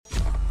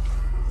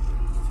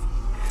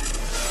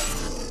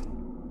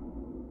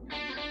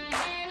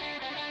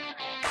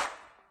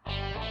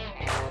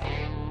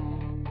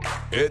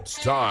It's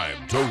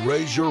time to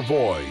raise your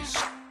voice.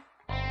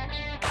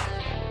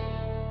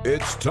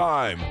 It's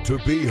time to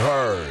be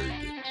heard.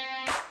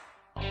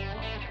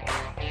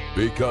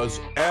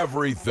 Because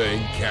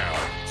everything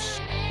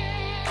counts.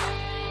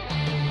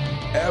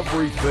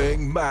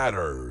 Everything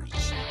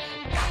matters.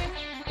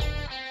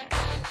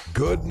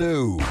 Good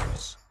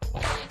news.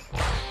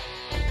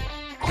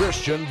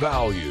 Christian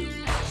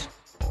values.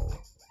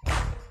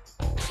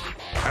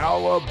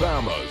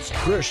 Alabama's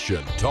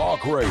Christian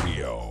Talk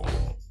Radio.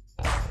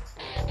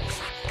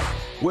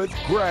 With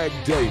Greg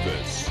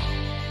Davis.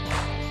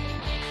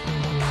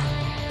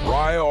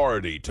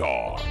 Priority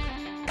Talk.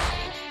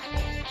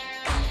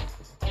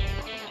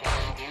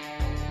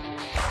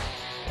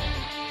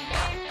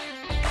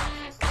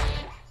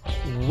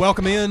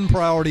 Welcome in,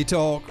 Priority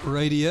Talk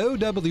Radio,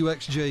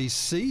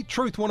 WXJC,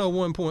 Truth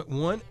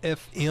 101.1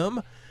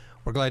 FM.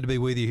 We're glad to be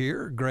with you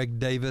here. Greg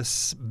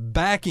Davis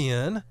back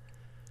in.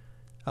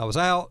 I was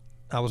out.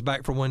 I was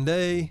back for one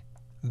day,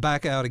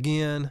 back out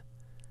again,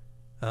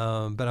 but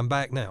I'm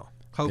back now.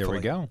 Hopefully.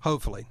 There we go.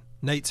 Hopefully.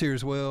 Nate's here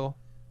as well.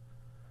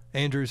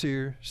 Andrew's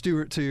here.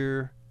 Stuart's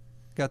here.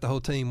 Got the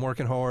whole team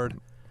working hard.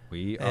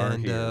 We are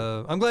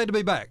here. I'm glad to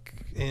be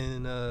back,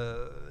 and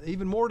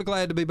even more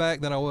glad to be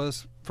back than I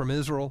was from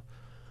Israel.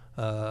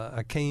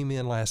 I came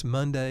in last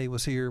Monday,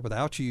 was here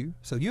without you.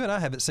 So you and I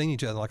haven't seen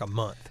each other in like a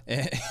month.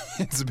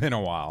 It's been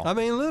a while. I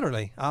mean,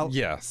 literally.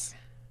 Yes.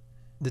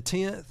 The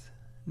 10th,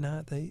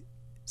 9th,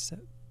 8th,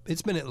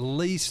 it's been at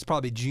least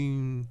probably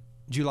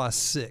July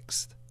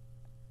 6th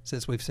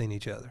since we've seen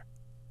each other.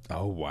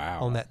 Oh,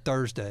 wow. On that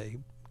Thursday,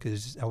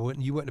 because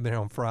you wouldn't have been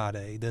here on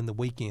Friday, then the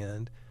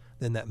weekend,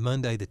 then that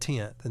Monday the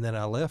 10th, and then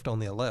I left on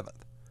the 11th.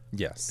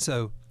 Yes.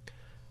 So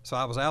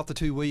I was out the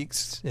 2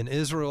 weeks in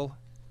Israel.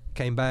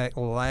 Came back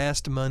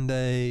last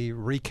Monday,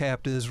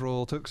 recapped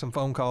Israel, took some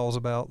phone calls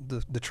about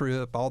the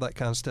trip, all that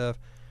kind of stuff.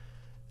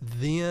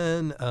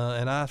 Then,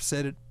 and I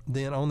said it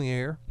then on the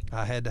air,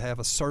 I had to have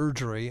a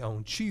surgery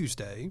on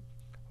Tuesday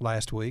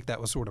last week.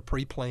 That was sort of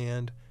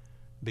pre-planned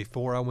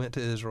before I went to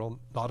Israel.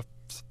 A lot of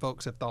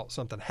folks have thought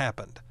something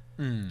happened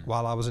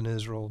while I was in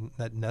Israel.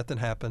 Nothing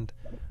happened.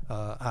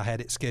 I had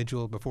it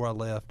scheduled before I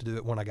left to do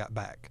it when I got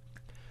back.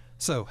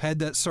 So had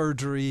that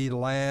surgery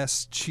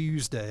last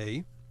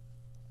Tuesday.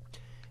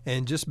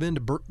 And just been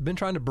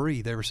trying to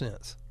breathe ever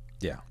since.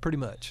 Yeah. Pretty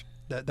much.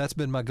 That's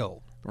been my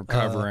goal.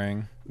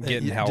 Recovering,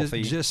 getting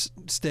healthy. Just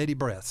steady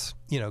breaths.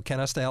 Can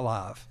I stay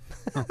alive?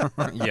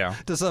 Yeah.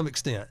 To some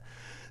extent.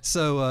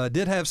 So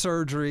did have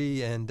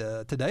surgery, and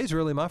today's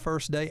really my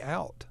first day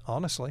out,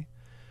 honestly.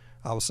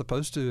 I was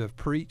supposed to have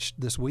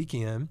preached this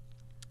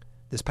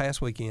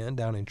past weekend,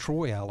 down in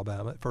Troy,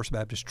 Alabama, at First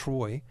Baptist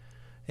Troy,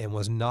 and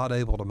was not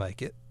able to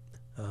make it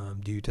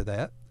due to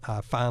that.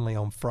 I finally,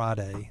 on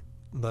Friday,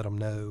 let them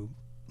know,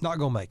 not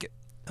going to make it.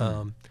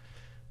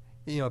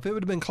 If it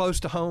would have been close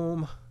to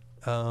home,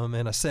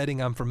 in a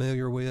setting I'm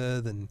familiar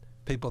with and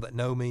people that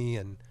know me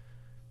and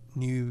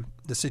knew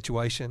the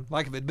situation,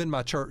 like if it had been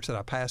my church that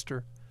I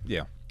pastor,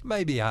 yeah,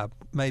 maybe I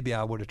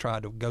would have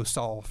tried to go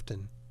soft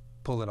and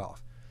pull it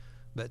off.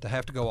 But to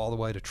have to go all the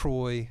way to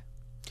Troy.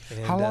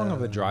 And, how long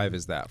of a drive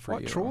is that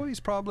for you? Troy's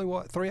probably,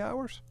 3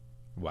 hours?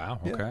 Wow,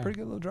 okay. Yeah, pretty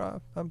good little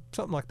drive.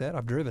 Something like that.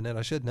 I've driven it.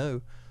 I should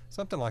know.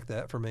 Something like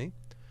that for me.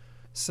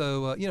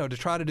 So, to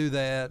try to do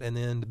that and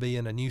then to be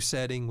in a new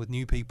setting with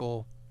new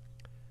people,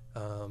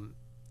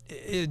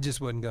 it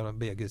just wasn't going to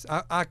be a good –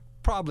 I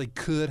probably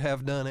could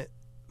have done it,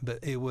 but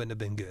it wouldn't have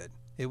been good.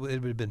 It would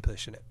have been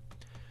pushing it.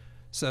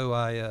 So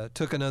I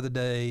took another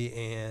day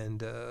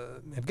and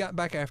have got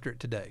back after it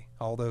today,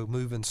 although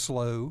moving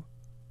slow,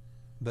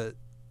 but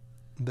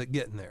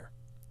getting there.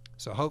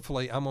 So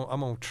hopefully I'm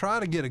gonna try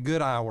to get a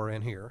good hour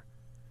in here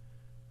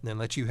and then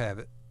let you have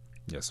it.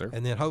 Yes, sir.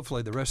 And then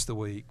hopefully the rest of the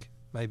week –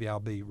 maybe I'll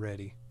be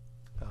ready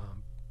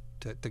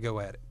to go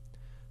at it.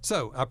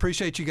 So I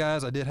appreciate you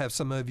guys. I did have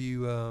some of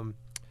you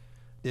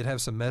did have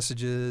some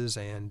messages,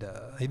 and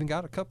I even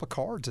got a couple of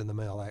cards in the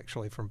mail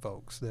actually from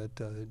folks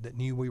that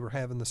knew we were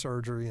having the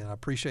surgery, and I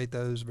appreciate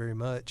those very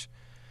much.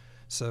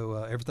 So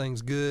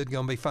everything's good,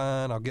 gonna be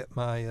fine. I'll get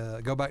my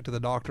go back to the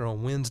doctor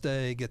on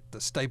Wednesday, get the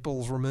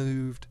staples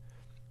removed.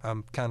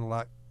 I'm kind of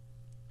like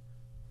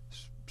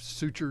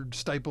sutured,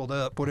 stapled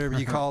up, whatever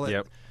you call it.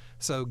 Yep.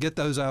 So get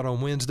those out on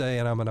Wednesday,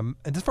 and and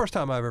it's the first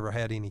time I've ever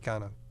had any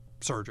kind of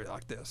surgery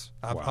like this.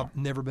 I've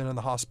never been in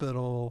the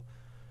hospital,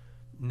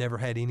 never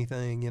had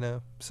anything,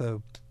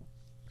 So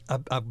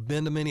I've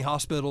been to many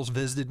hospitals,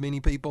 visited many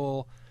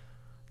people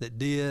that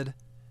did,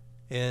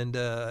 and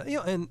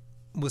and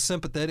was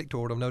sympathetic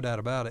toward them, no doubt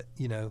about it.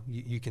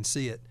 You can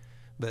see it,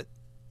 but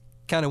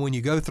kind of when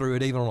you go through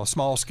it, even on a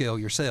small scale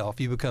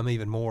yourself, you become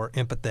even more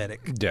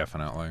empathetic.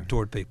 Definitely.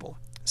 Toward people.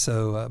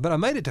 So, but I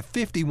made it to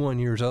 51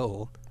 years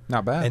old.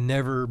 Not bad. And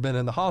never been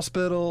in the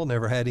hospital,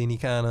 never had any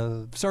kind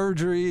of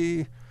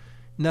surgery,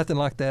 nothing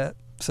like that.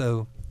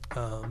 So,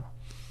 so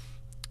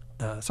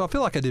I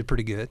feel like I did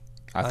pretty good.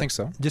 I think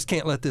so. Just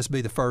can't let this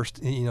be the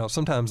first.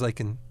 Sometimes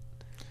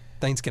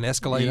things can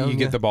escalate. You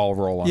get the ball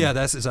rolling. Yeah,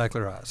 that's exactly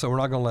right. So we're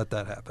not going to let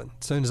that happen.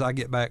 As soon as I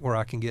get back where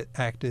I can get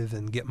active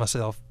and get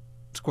myself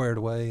squared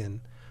away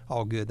and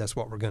all good. That's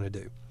what we're going to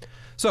do.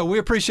 So we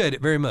appreciate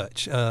it very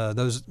much.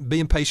 Those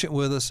being patient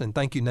with us, and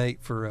thank you,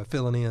 Nate, for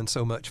filling in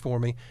so much for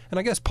me. And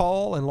I guess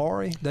Paul and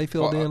Laurie, they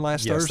filled in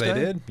last Thursday. Yes,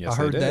 they did. Yes, I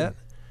heard they did.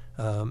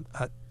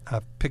 that. I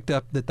picked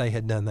up that they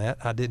had done that.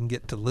 I didn't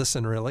get to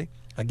listen really.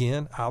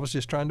 Again, I was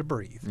just trying to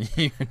breathe.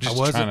 You were just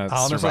trying to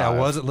honestly, survive. I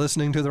wasn't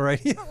listening to the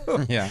radio.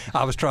 Yeah.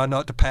 I was trying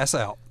not to pass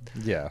out.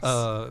 Yes.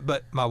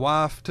 But my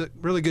wife took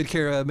really good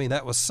care of me.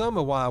 That was some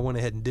of why I went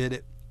ahead and did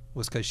it,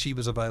 was because she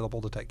was available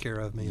to take care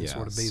of me and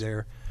sort of be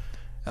there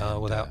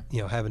without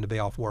having to be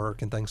off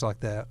work and things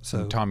like that.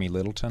 So Tommy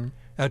Littleton.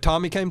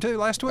 Tommy came too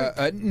last week.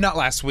 Not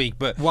last week,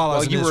 but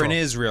while you were in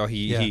Israel,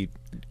 he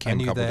came I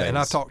knew a couple that, days. and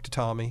I've talked to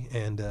Tommy,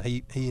 and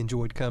he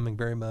enjoyed coming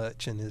very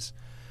much, and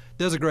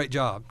does a great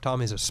job.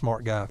 Tommy's a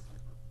smart guy.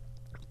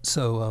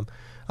 So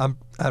I'm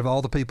out of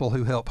all the people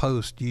who help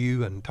host,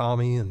 you and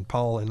Tommy and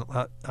Paul, and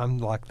I'm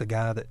like the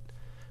guy that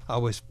I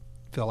always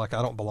feel like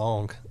I don't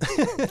belong.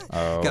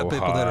 Got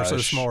people that are so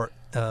smart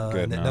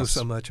and that know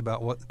so much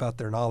about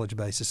their knowledge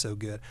base is so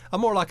good.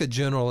 I'm more like a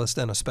generalist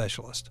than a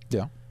specialist.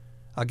 Yeah.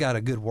 I got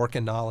a good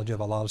working knowledge of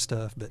a lot of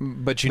stuff,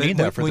 but you need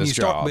that for this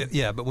job.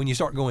 But when you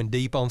start going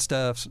deep on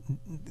stuff,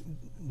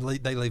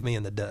 they leave me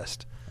in the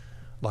dust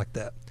like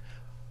that.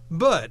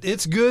 But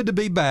it's good to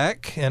be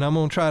back, and I'm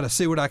going to try to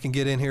see what I can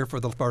get in here for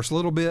the first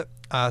little bit.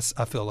 I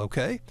feel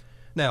okay.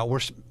 Now,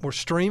 we're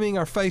streaming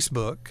our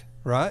Facebook,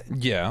 right?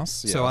 Yes.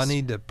 So I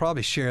need to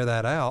probably share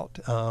that out.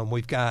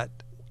 We've got,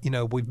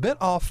 we've been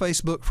off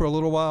Facebook for a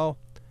little while.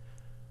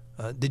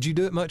 Did you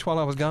do it much while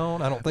I was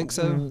gone? I don't think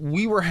so.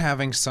 We were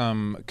having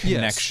some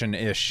connection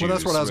issues. Well,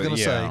 that's what I was going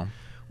to say.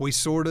 We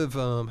sort of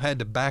had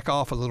to back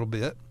off a little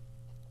bit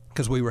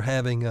because we were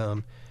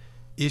having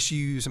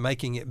issues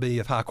making it be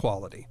of high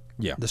quality.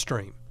 Yeah. The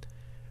stream,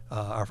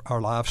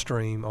 our live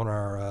stream on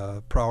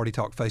our Priority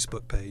Talk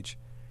Facebook page.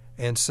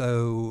 And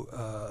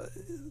so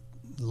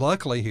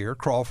luckily here,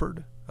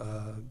 Crawford,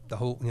 the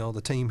whole,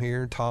 the team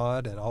here,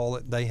 Todd, and all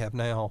that, they have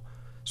now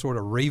sort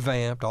of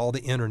revamped all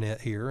the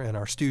internet here in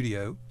our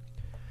studio,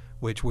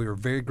 which we are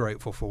very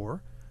grateful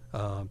for.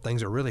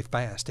 Things are really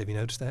fast. Have you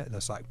noticed that?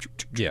 That's like,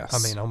 yes.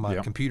 I mean, on my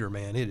computer,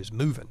 man, it is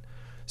moving.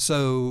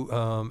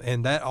 So,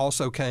 and that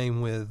also came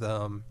with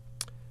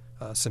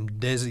some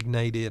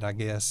designated, I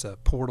guess,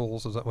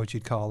 portals, is that what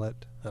you'd call it?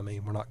 I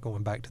mean, we're not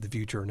going back to the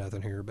future or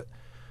nothing here, but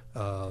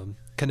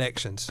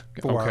connections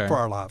for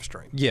our live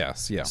stream.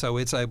 Yes, yeah. So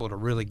it's able to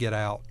really get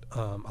out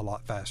a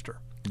lot faster.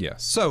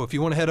 Yes. So if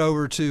you want to head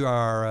over to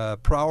our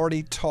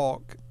Priority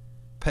Talk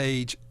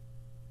page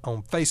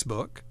on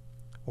Facebook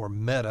or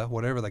Meta,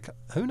 whatever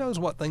who knows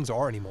what things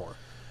are anymore.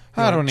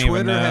 I don't even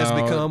know. Twitter has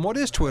become, what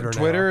is Twitter now?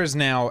 Twitter is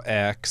now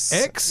X.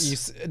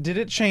 X? Did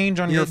it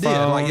change on your phone? It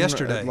did, like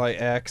yesterday. Like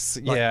X?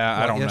 Like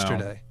I don't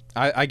yesterday.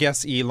 know. I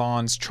guess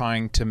Elon's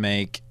trying to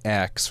make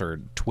X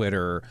or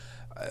Twitter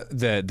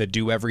the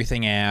do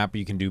everything app.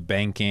 You can do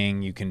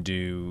banking, you can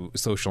do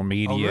social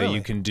media,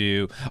 you can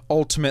do,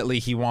 ultimately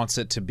he wants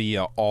it to be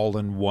a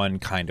all-in-one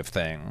kind of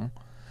thing.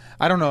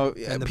 I don't know.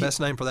 And the best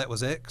name for that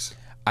was X?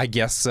 I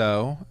guess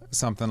so,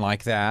 something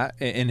like that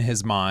in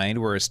his mind.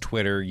 Whereas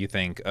Twitter, you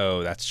think,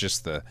 oh, that's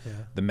just the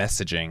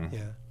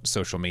messaging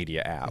social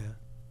media app. Yeah.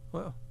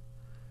 Well,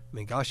 I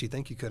mean, gosh, you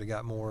think you could have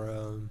got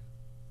more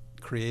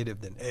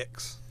creative than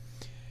X?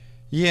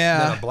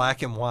 Yeah, than a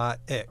black and white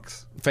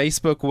X.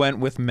 Facebook went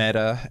with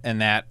Meta,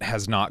 and that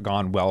has not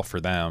gone well for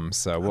them.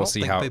 So we'll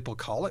see how people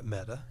call it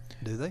Meta.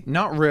 Do they?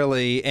 Not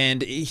really.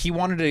 And he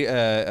wanted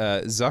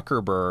to,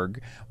 Zuckerberg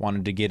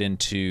wanted to get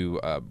into,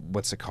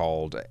 what's it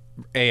called?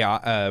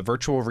 AI,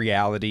 virtual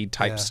reality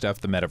type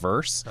stuff, the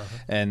metaverse.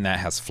 And that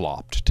has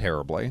flopped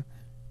terribly.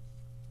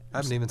 I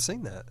haven't even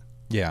seen that.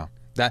 Yeah.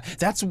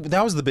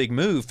 That was the big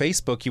move.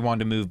 Facebook, you wanted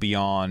to move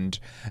beyond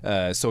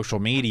social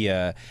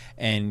media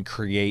and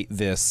create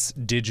this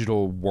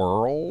digital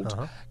world,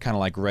 kind of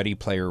like Ready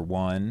Player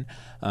One,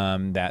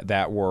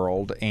 that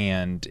world,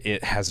 and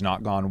it has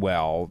not gone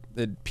well.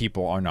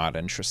 People are not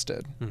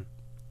interested.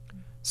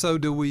 So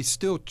do we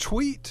still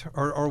tweet,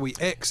 or are we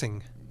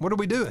Xing? What are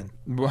we doing?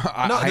 Well,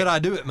 not that I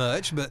do it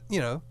much, but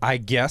I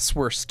guess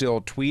we're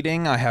still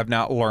tweeting. I have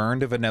not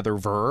learned of another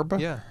verb.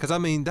 Yeah, because I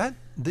mean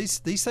these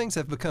things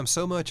have become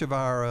so much of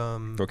our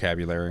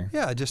vocabulary.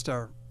 Yeah, just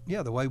our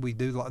the way we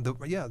do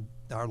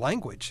our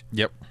language.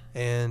 Yep.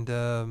 And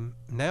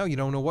now you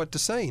don't know what to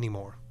say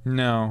anymore.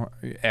 No,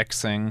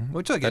 Xing.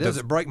 Which look, it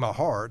doesn't break my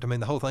heart. I mean,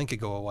 the whole thing could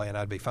go away and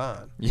I'd be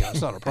fine. Yeah,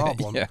 it's not a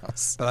problem.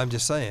 Yes. But I'm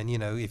just saying,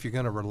 if you're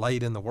going to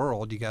relate in the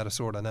world, you got to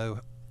sort of know,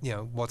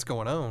 what's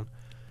going on.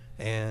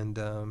 And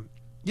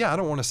I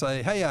don't want to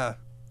say, hey, I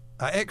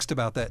X'd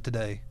about that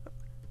today.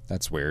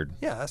 That's weird.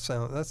 Yeah,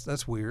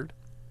 that's weird.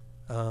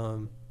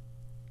 So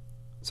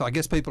I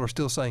guess people are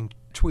still saying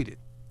tweet it.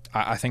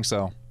 I think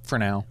so for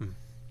now.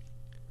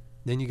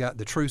 Then you got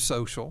the True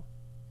Social.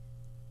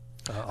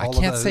 I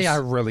can't say I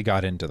really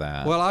got into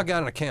that. Well, I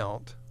got an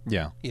account.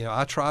 Yeah.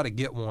 I try to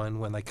get one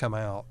when they come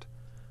out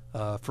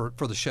for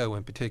the show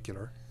in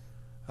particular.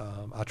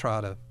 I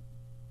try to,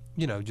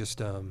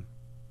 just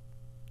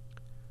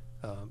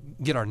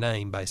get our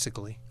name,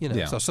 basically.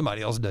 Yeah. So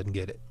somebody else doesn't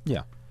get it.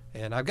 Yeah.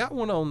 And I've got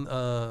one on,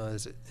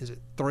 is it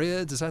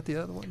Threads? Is that the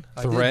other one?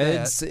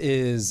 Threads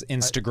is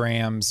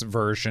Instagram's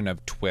version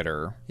of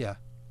Twitter. Yeah.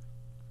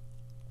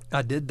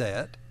 I did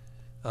that.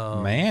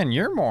 Man,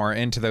 you're more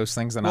into those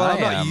things than well, I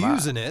I'm am. not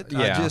using it. Yeah.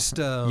 I just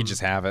you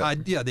just have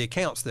it. the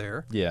account's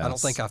there. Yes. I don't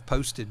think I've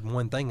posted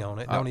one thing on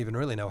it. Don't even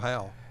really know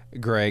how.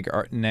 Greg,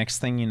 next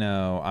thing you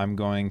know, I'm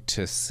going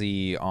to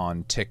see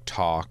on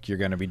TikTok, you're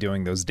going to be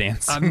doing those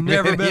dancing I've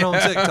never been on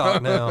videos.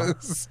 TikTok now.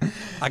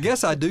 I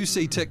guess I do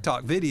see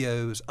TikTok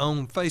videos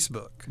on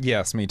Facebook,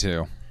 Yes, me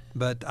too.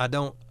 but I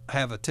don't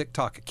have a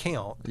TikTok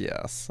account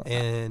Yes.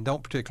 and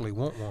don't particularly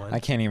want one. I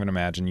can't even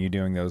imagine you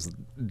doing those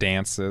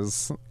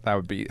dances. That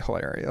would be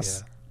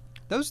hilarious.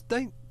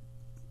 Yeah.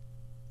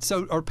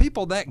 So are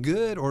people that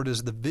good, or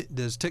does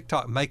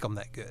TikTok make them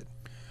that good?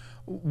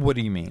 What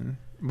do you mean?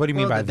 What do you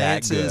mean Well, by the that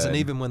dances, good? and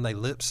even when they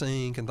lip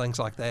sync and things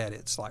like that,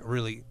 it's like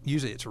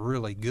usually it's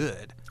really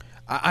good.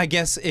 I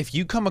guess if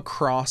you come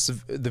across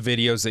the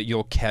videos that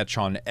you'll catch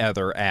on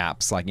other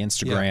apps like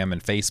Instagram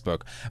and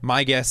Facebook,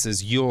 my guess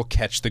is you'll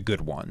catch the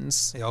good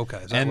ones. Yeah, okay.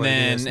 Is that And what it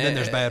then, is? Then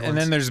there's bad ones. And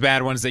then there's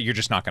bad ones that you're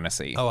just not going to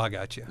see. Oh, I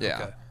got you.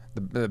 Yeah. Okay.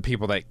 The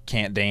people that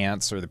can't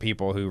dance, or the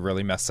people who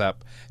really mess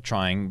up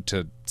trying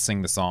to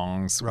sing the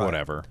songs, Right.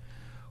 whatever.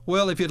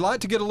 Well, if you'd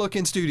like to get a look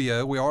in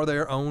studio, we are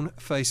there on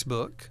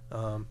Facebook.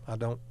 I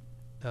don't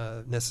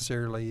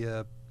necessarily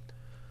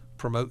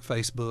promote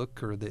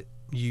Facebook or that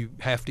you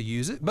have to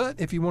use it, but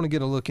if you want to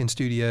get a look in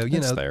studio,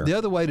 It's there. the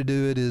other way to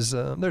do it is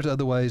there's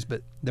other ways,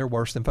 but they're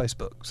worse than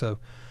Facebook. So,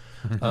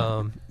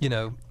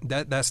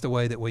 that's the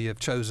way that we have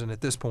chosen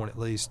at this point, at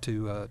least,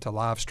 to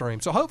live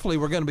stream. So hopefully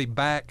we're going to be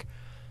back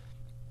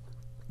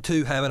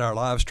to having our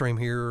live stream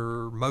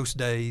here most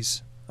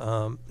days,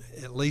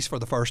 at least for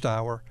the first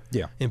hour.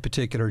 Yeah. In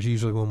particular is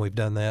usually when we've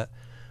done that.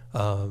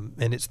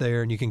 And it's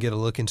there, and you can get a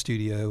look in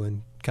studio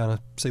and kind of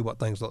see what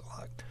things look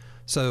like.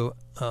 So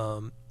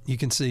you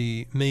can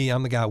see me,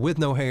 I'm the guy with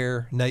no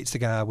hair. Nate's the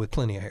guy with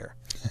plenty of hair.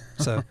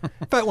 So,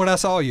 in fact, when I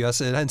saw you, I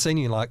said, I hadn't seen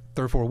you in like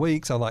 3 or 4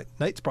 weeks. I'm like,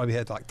 Nate's probably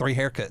had like 3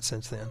 haircuts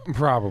since then.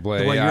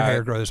 Probably. The way your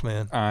hair grows,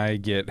 man. I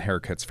get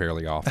haircuts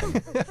fairly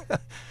often.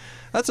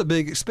 That's a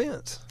big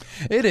expense.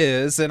 It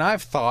is, and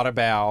I've thought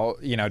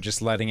about,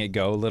 just letting it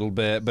go a little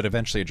bit, but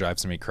eventually it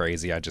drives me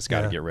crazy. I just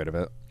got to get rid of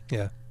it.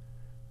 Yeah.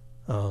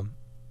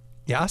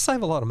 I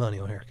save a lot of money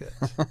on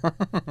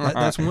haircuts.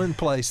 That's one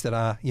place that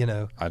I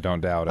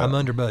don't doubt it. I'm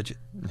under budget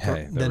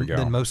Hey, there we go.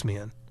 than most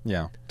men.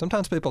 Yeah.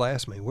 Sometimes people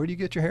ask me, where do you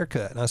get your hair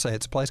cut? And I say,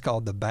 it's a place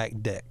called the Back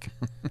Deck.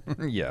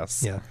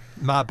 Yes. Yeah,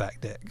 my back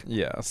deck.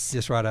 Yes.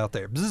 Just right out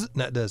there. Bzz, and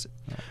that does it.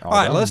 All All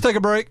right, done. let's take a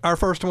break. Our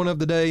first one of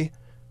the day,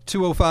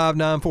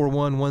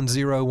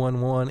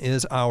 205-941-1011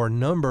 is our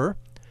number.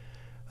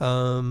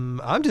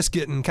 I'm just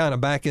getting kind of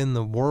back in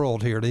the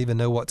world here to even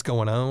know what's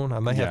going on. I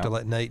may have to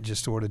let Nate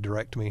just sort of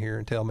direct me here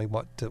and tell me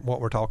what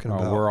we're talking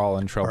about. We're all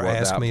in trouble or at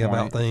ask that me point.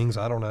 about things.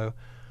 I don't know.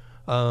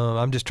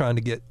 I'm just glad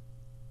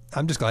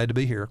to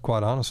be here,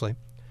 quite honestly.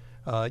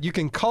 You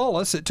can call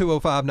us at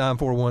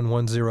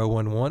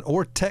 205-941-1011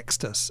 or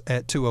text us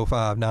at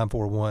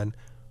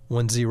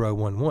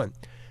 205-941-1011.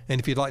 And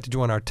if you'd like to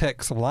join our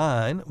text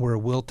line, where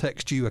we'll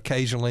text you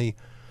occasionally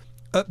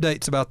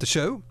updates about the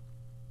show,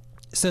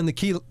 send the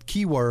key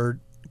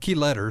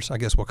letters, I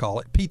guess we'll call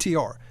it,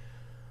 PTR.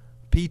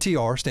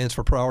 PTR stands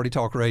for Priority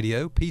Talk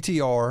Radio.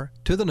 PTR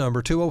to the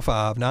number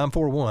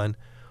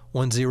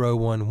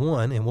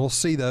 205-941-1011, and we'll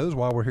see those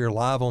while we're here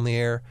live on the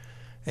air.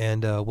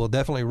 And we'll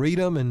definitely read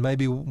them, and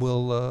maybe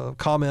we'll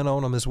comment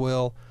on them as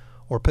well,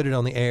 or put it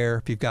on the air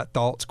if you've got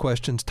thoughts,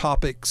 questions,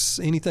 topics,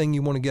 anything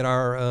you want to get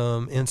our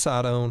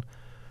insight on,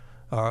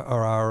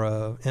 or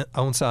our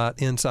on-site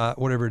insight,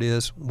 whatever it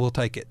is, we'll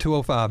take it.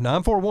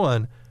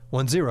 205-941-1011.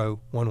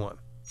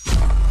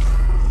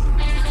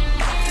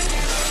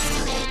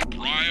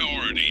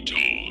 Priority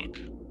Talk.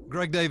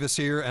 Greg Davis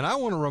here, and I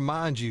want to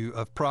remind you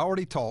of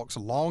Priority Talk's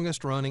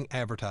longest-running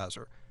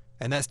advertiser,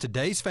 and that's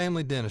Today's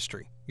Family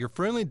Dentistry, your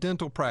friendly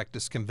dental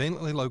practice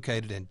conveniently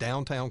located in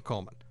downtown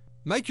Coleman.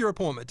 Make your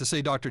appointment to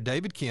see Dr.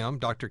 David Kim,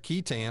 Dr.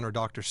 Key Tan, or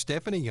Dr.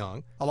 Stephanie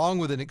Young, along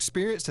with an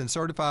experienced and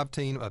certified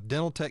team of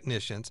dental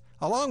technicians,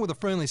 along with a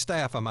friendly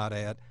staff, I might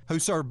add, who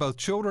serve both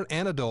children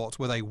and adults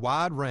with a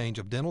wide range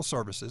of dental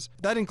services.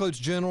 That includes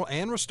general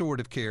and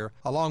restorative care,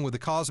 along with the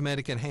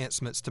cosmetic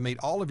enhancements to meet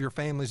all of your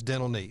family's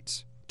dental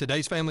needs.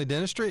 Today's Family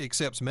Dentistry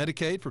accepts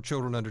Medicaid for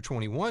children under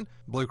 21,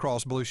 Blue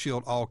Cross Blue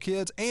Shield All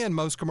Kids, and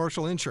most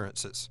commercial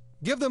insurances.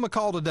 Give them a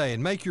call today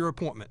and make your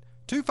appointment.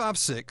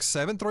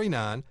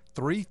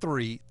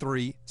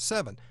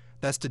 256-739-3337.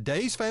 That's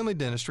Today's Family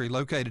Dentistry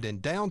located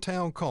in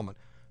downtown Coleman.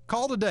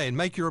 Call today and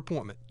make your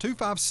appointment.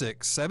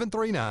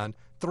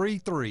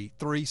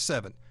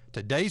 256-739-3337.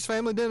 Today's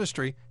Family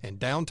Dentistry in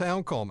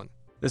downtown Coleman.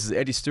 This is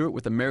Eddie Stewart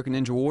with American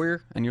Ninja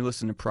Warrior, and you're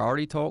listening to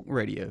Priority Talk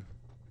Radio.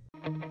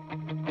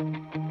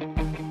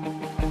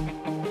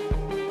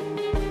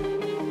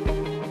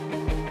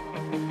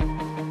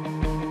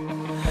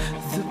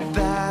 The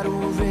battle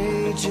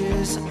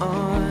rages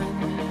on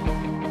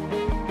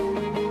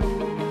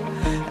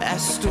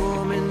as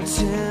storm and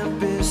tempest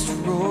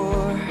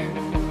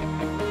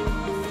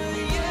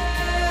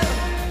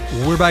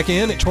We're back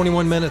in at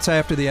 21 minutes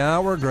after the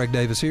hour. Greg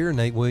Davis here,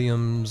 Nate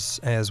Williams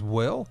as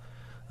well.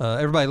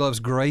 Everybody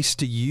loves Grace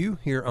to You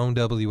here on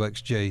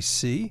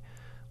WXJC.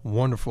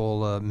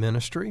 Wonderful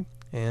ministry.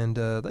 And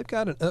they've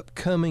got an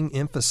upcoming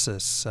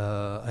emphasis,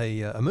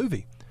 a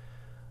movie,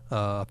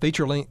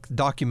 feature-length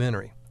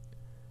documentary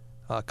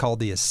called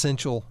The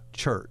Essential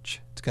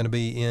Church. It's going to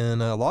be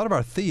in a lot of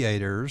our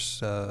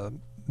theaters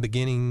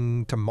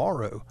beginning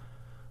tomorrow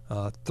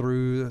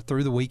through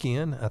the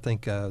weekend. I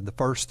think the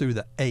 1st through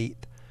the 8th.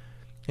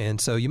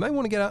 And so you may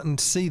want to get out and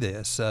see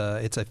this.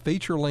 It's a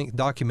feature-length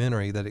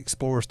documentary that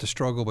explores the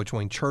struggle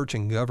between church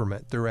and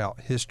government throughout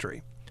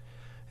history.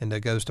 And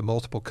it goes to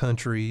multiple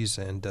countries,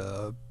 and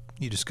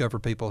you discover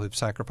people who've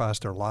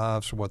sacrificed their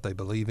lives for what they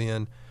believe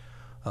in,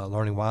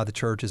 learning why the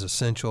church is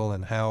essential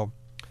and how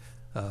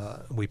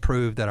we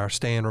prove that our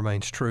stand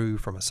remains true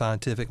from a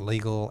scientific,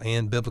 legal,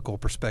 and biblical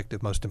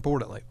perspective, most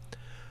importantly.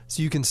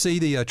 So you can see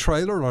the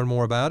trailer, learn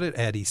more about it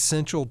at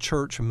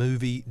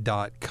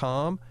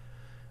essentialchurchmovie.com.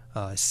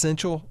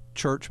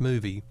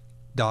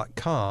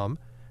 Essentialchurchmovie.com,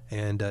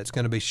 and it's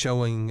going to be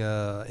showing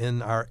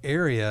in our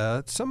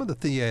area some of the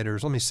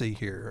theaters. Let me see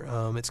here.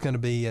 It's going to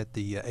be at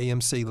the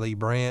AMC Lee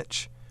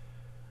Branch,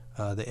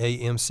 the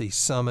AMC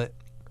Summit,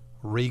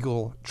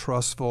 Regal,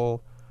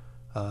 Trussville.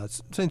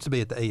 It seems to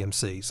be at the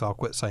AMC, so I'll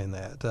quit saying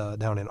that.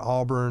 Down in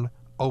Auburn,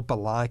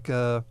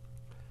 Opelika,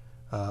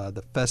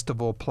 the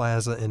Festival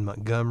Plaza in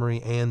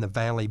Montgomery, and the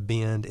Valley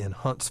Bend in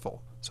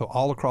Huntsville. So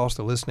all across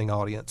the listening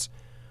audience,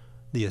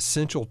 The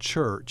Essential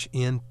Church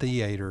in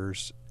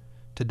theaters.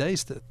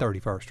 Today's the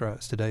 31st, right?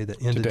 It's today the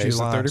end Today's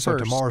of July. the 31st. So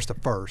tomorrow's the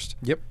 1st.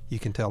 Yep. You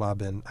can tell I've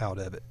been out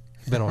of it.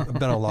 Been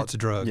on lots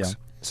of drugs. Yeah.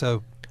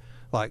 So,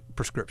 like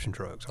prescription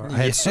drugs. All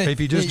right. If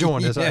you just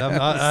joined us,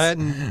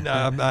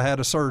 I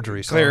had a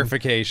surgery. So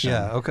Clarification.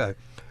 yeah. Okay.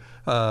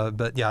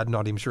 But yeah, I'm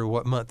not even sure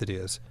what month it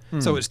is.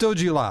 So it's still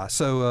July.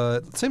 So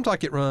it seems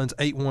like it runs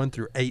 8/1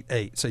 through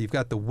 8/8. So you've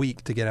got the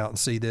week to get out and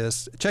see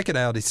this. Check it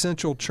out,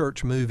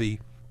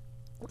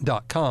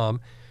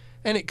 essentialchurchmovie.com.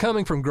 And it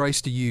coming from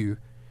Grace to You,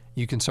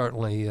 you can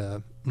certainly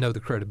know the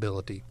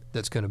credibility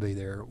that's going to be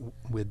there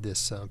with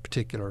this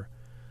particular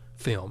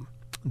film,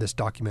 this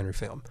documentary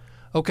film.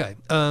 Okay,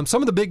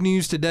 some of the big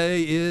news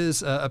today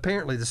is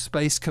apparently the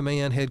Space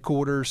Command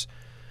headquarters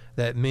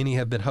that many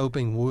have been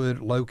hoping would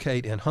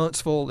locate in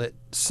Huntsville. It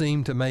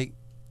seemed to make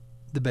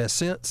the best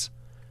sense.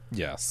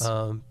 Yes.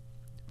 From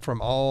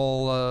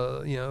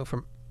all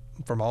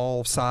from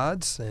all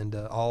sides and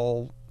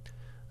all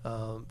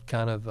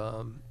kind of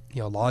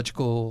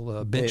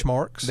logical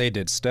benchmarks. They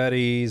did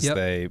studies.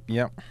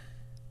 Yep.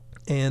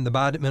 And the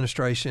Biden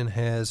administration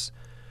has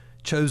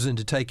chosen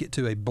to take it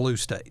to a blue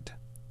state,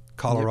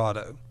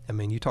 Colorado. Yep. I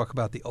mean, you talk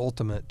about the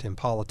ultimate in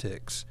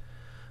politics.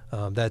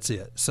 That's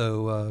it.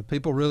 So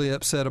people really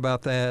upset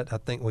about that. I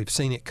think we've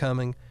seen it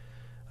coming.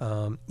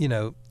 I'm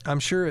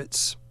sure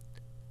it's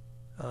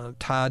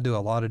tied to a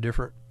lot of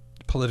different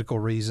political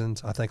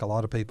reasons. I think a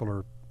lot of people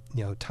are,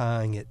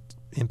 tying it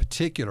in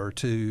particular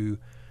to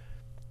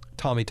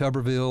Tommy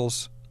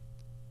Tuberville's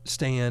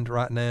stand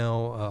right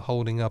now,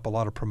 holding up a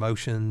lot of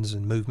promotions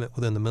and movement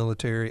within the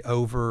military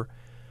over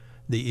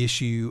the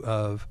issue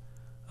of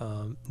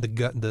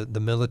the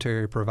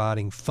military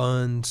providing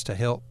funds to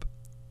help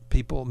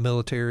people,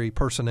 military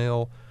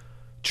personnel,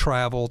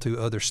 travel to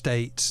other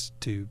states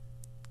to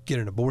get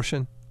an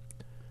abortion.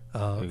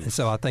 And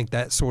so I think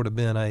that's sort of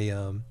been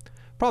a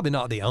probably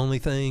not the only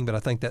thing, but I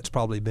think that's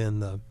probably been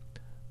the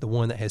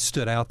one that has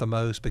stood out the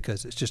most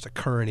because it's just a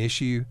current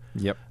issue.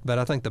 Yep. But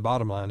I think the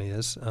bottom line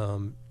is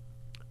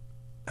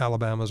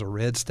Alabama's a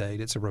red state.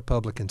 It's a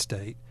Republican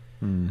state.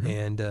 Mm-hmm.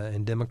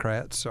 And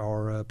Democrats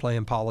are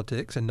playing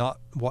politics and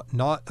not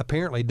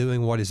apparently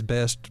doing what is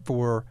best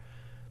for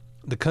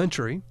the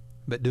country,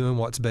 but doing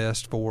what's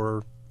best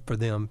for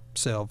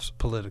themselves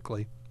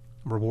politically,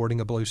 rewarding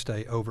a blue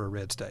state over a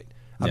red state.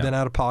 I've been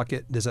out of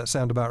pocket. Does that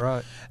sound about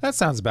right? That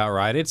sounds about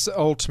right. It's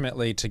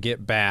ultimately to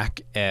get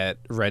back at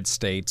red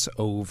states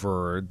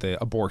over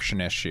the abortion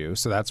issue.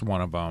 So that's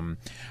one of them.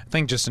 I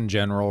think just in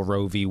general,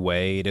 Roe v.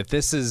 Wade, if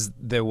this is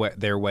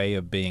their way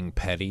of being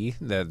petty,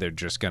 that they're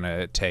just going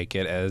to take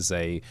it as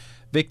a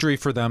victory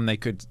for them, they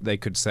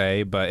could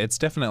say, but it's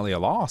definitely a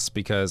loss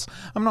because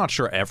I'm not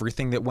sure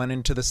everything that went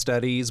into the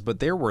studies, but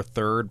there were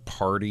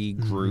third-party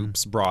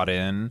groups brought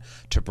in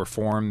to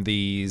perform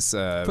these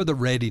for the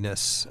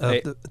readiness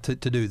of to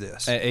do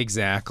this.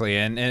 Exactly,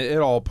 and it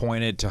all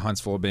pointed to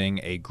Huntsville being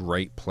a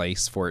great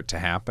place for it to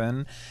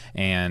happen,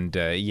 and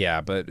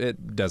but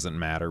it doesn't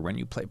matter when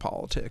you play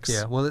politics.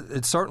 Yeah, well,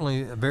 it's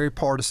certainly very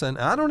partisan.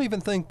 I don't even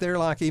think they're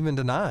even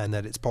denying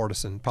that it's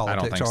partisan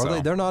politics, I don't think are so.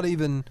 they? They're not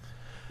even.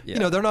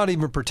 Yeah. They're not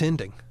even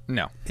pretending.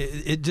 No,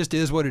 it just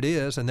is what it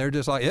is, and they're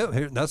just like, yeah,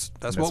 that's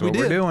what we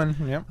did. We're doing.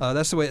 Yep.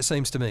 That's the way it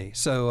seems to me.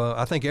 So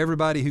I think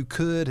everybody who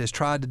could has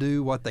tried to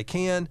do what they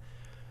can.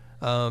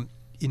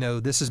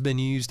 This has been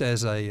used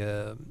as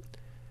a,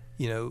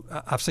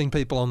 I've seen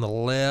people on the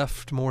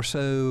left more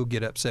so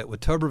get upset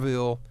with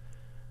Tuberville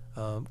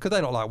because they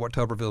don't like what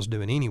Tuberville's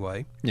doing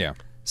anyway. Yeah.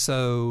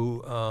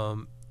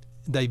 So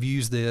they've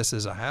used this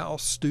as a how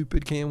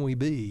stupid can we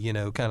be,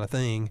 kind of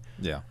thing.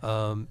 Yeah.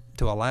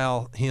 To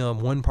allow him,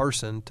 one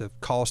person, to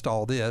cost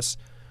all this.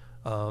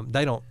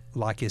 They don't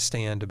like his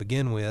stand to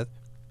begin with,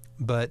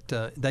 but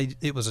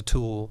it was a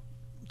tool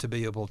to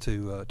be able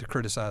to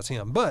criticize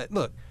him. But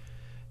look,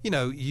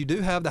 you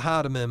do have the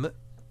Hyde Amendment,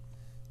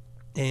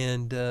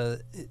 and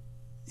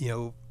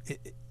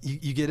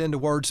you get into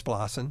word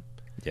splicing.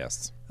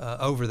 Yes.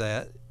 Over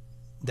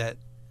that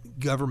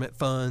government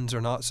funds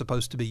are not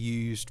supposed to be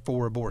used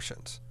for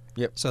abortions.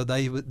 Yep. So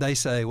they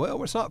say,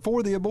 well, it's not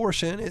for the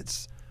abortion,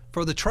 it's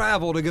for the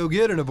travel to go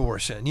get an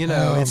abortion.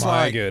 It's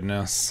my like,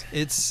 goodness.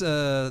 It's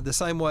the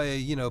same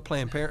way,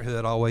 Planned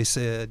Parenthood always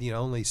said,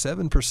 only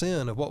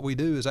 7% of what we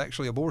do is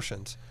actually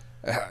abortions.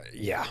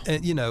 Yeah.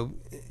 And,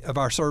 of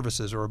our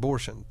services are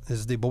abortion,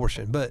 is the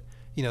abortion. But,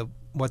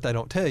 what they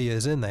don't tell you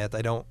is in that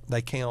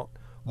they count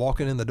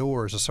walking in the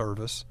door as a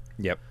service.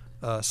 Yep.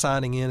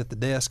 Signing in at the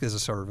desk as a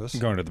service.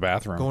 Going to the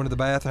bathroom.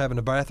 Having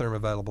a bathroom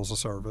available as a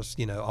service.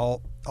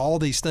 All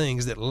these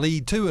things that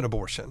lead to an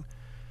abortion.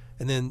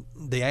 And then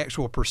the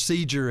actual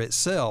procedure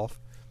itself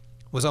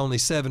was only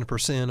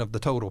 7% of the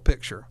total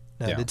picture.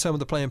 Now, Yeah. did some of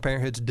the Planned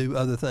Parenthoods do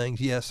other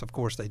things? Yes, of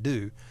course they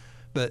do.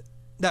 But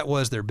that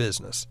was their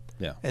business.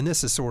 Yeah. And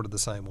this is sort of the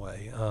same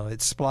way.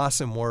 It's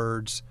splicing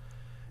words.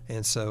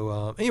 And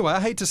so, anyway, I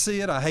hate to see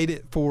it. I hate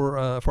it for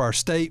our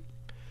state.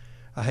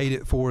 I hate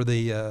it for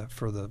the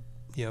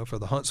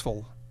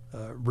Huntsville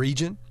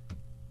region,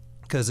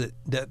 because it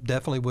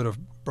definitely would have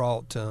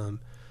brought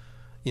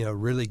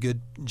really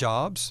good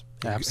jobs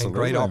and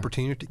great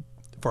opportunity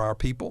for our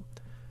people.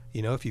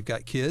 If you've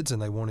got kids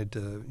and they wanted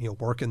to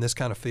work in this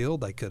kind of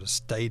field, they could have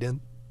stayed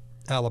in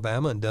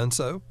Alabama and done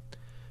so.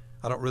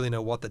 I don't really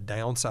know what the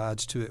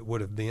downsides to it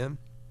would have been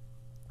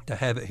to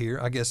have it here.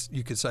 I guess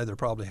you could say there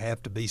probably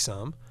have to be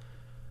some.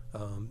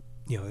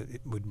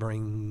 It would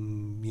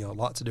bring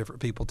lots of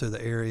different people to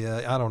the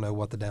area. I don't know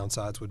what the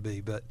downsides would be,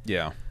 but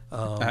Yeah.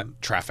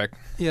 Traffic.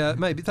 yeah,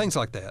 maybe things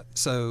like that.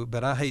 So,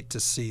 but I hate to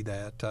see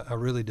that. I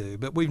really do.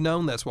 But we've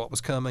known that's what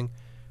was coming,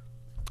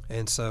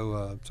 and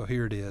so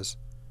here it is.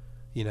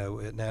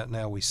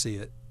 Now we see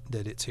it,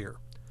 that it's here.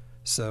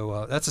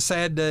 So that's a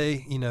sad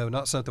day.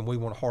 Not something we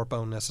want to harp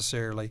on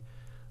necessarily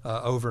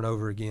over and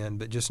over again.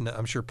 But just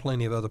I'm sure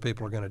plenty of other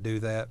people are going to do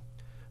that.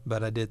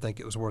 But I did think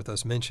it was worth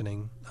us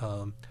mentioning.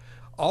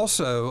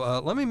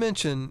 Also, let me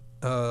mention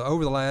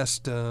over the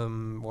last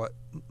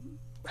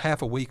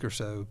half a week or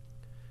so,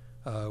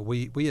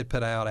 we had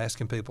put out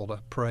asking people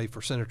to pray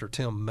for Senator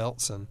Tim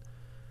Melson,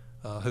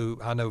 who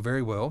I know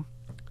very well.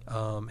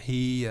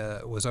 He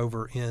was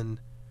over in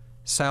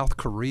South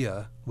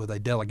Korea with a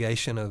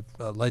delegation of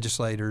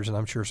legislators, and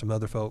I'm sure some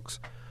other folks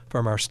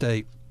from our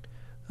state,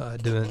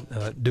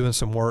 doing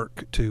some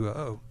work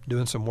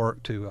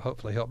to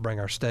hopefully help bring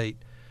our state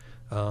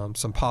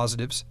some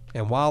positives.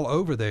 And while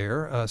over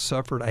there,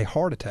 suffered a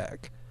heart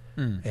attack,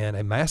 and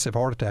a massive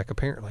heart attack.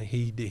 Apparently,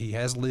 he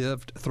has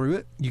lived through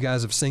it. You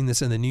guys have seen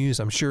this in the news,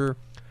 I'm sure.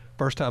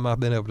 First time I've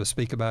been able to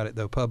speak about it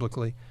though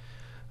publicly.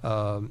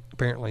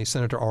 Apparently,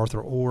 Senator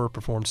Arthur Orr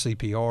performed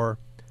CPR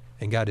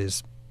and got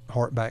his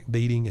heart back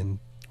beating, and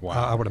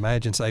Wow. I would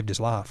imagine saved his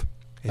life.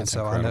 And That's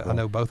so incredible. I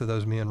know both of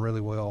those men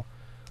really well.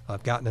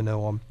 I've gotten to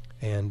know them,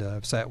 and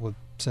I've sat with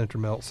Senator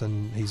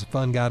Melson. He's a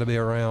fun guy to be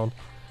around.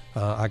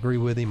 I agree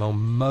with him on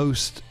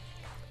most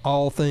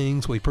all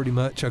things. We pretty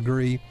much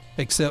agree,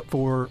 except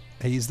for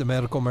he's the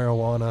medical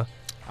marijuana.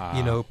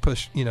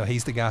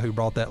 He's the guy who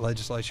brought that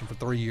legislation for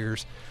 3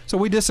 years. So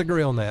we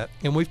disagree on that,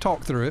 and we've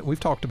talked through it. We've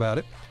talked about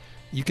it.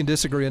 You can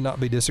disagree and not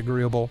be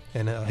disagreeable,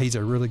 and he's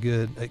a really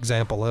good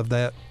example of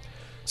that.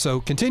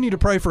 So continue to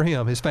pray for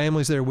him. His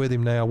family's there with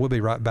him now. We'll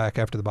be right back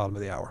after the bottom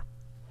of the hour.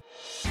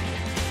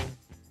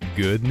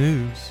 Good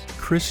news.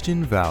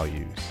 Christian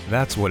values.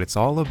 That's what it's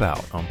all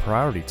about on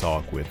Priority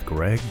Talk with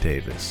Greg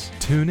Davis.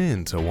 Tune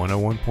in to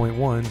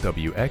 101.1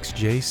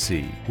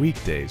 WXJC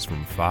weekdays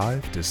from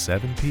 5 to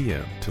 7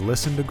 p.m. to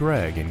listen to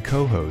Greg and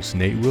co-host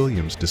Nate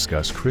Williams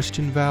discuss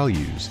Christian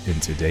values in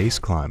today's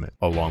climate,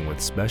 along with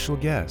special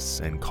guests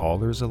and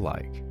callers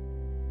alike.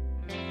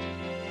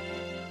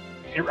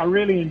 I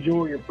really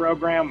enjoy your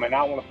program, and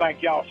I want to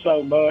thank y'all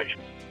so much.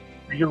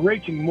 You're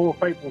reaching more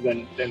people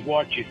than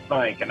what you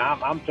think, and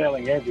I'm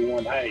telling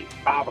everyone, hey,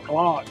 5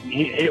 o'clock,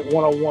 hit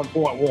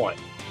 101.1.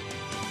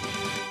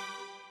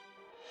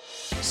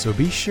 So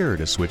be sure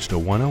to switch to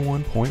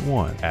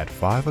 101.1 at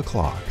 5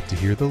 o'clock to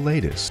hear the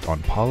latest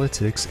on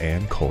politics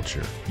and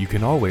culture. You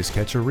can always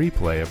catch a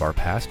replay of our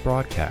past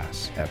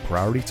broadcasts at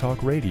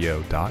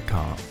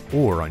PriorityTalkRadio.com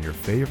or on your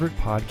favorite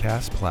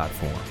podcast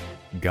platform.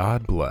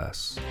 God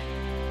bless.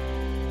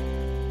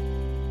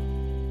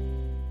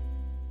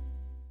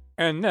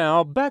 And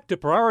now, back to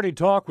Priority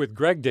Talk with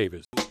Greg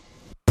Davis.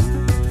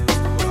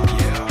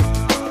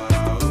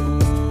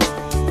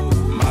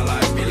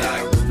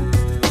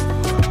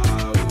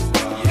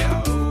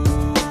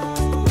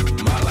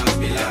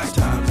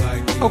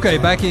 Okay,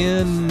 back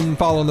in,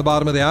 following the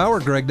bottom of the hour.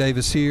 Greg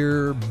Davis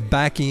here,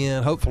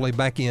 hopefully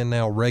back in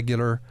now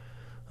regular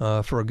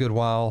for a good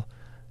while,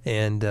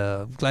 and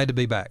glad to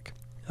be back.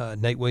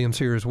 Nate Williams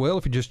here as well.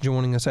 If you're just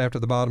joining us after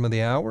the bottom of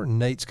the hour,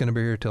 Nate's going to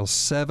be here till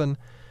 7.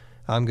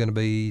 I'm going to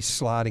be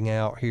sliding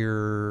out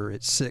here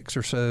at 6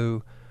 or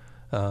so,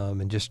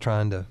 and just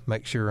trying to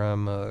make sure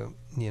I'm,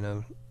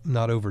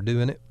 not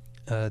overdoing it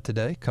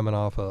today, coming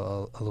off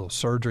a little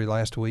surgery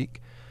last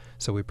week.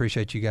 So we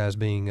appreciate you guys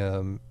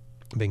being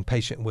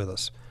patient with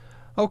us.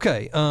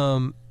 Okay,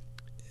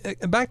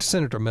 back to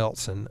Senator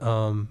Melson.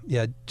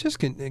 Just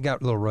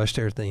got a little rushed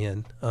there at the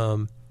end.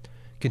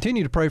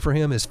 Continue to pray for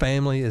him. His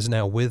family is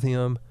now with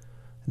him.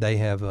 They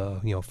have,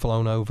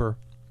 flown over.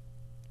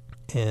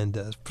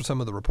 And for some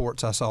of the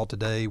reports I saw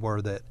today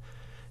were that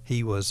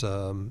he was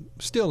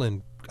still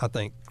in, I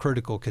think,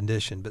 critical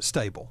condition, but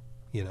stable.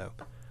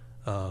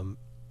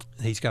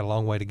 He's got a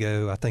long way to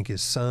go. I think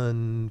his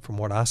son, from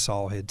what I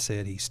saw, had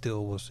said he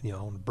still was,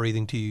 on a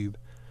breathing tube,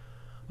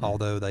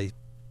 although they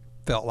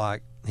felt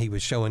like he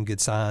was showing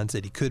good signs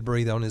that he could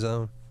breathe on his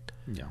own.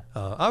 Yeah.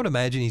 I would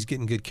imagine he's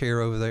getting good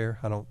care over there.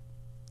 I don't,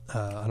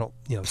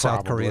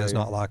 South Korea is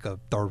not like a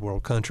third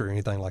world country or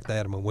anything like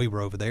that. I mean, we were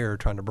over there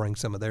trying to bring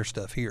some of their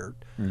stuff here,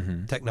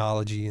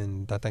 technology,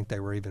 and I think they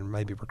were even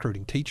maybe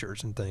recruiting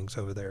teachers and things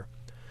over there,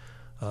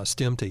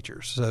 STEM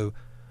teachers. So,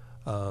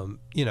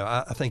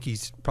 I think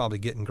he's probably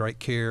getting great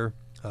care.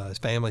 His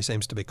family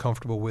seems to be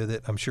comfortable with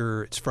it. I'm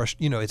sure it's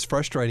it's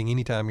frustrating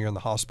anytime you're in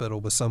the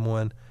hospital with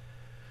someone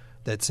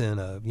that's in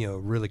a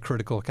really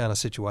critical kind of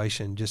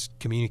situation. Just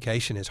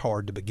communication is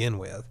hard to begin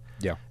with.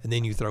 Yeah. And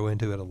then you throw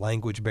into it a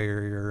language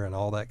barrier and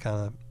all that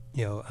kind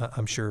of,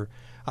 I'm sure.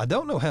 I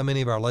don't know how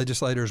many of our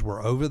legislators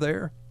were over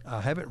there.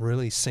 I haven't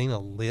really seen a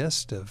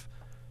list of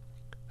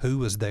who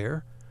was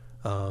there.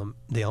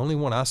 The only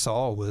one I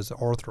saw was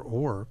Arthur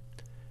Orr.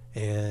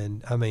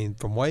 And, I mean,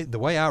 the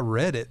way I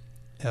read it,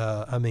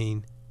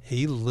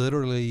 he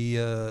literally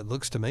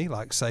looks to me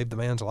like saved the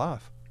man's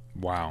life.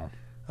 Wow.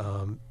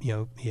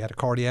 He had a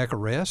cardiac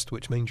arrest,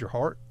 which means your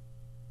heart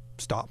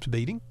stops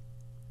beating.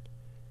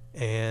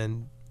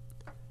 And,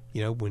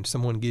 when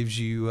someone gives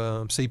you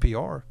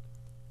CPR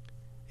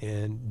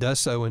and does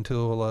so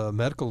until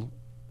medical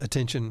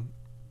attention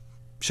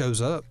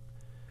shows up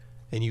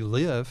and you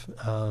live,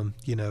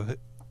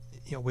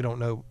 we don't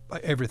know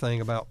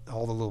everything about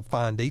all the little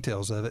fine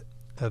details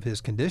of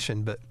his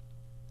condition, but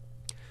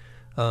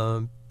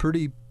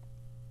pretty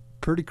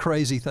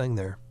crazy thing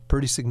there,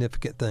 pretty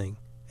significant thing.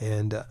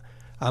 And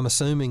I'm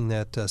assuming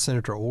that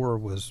Senator Orr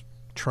was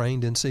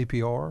trained in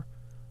CPR.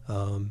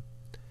 I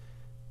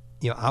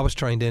was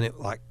trained in it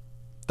like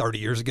 30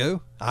 years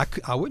ago.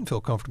 I wouldn't feel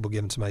comfortable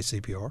giving somebody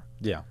CPR.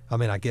 Yeah. I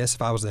mean, I guess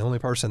if I was the only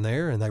person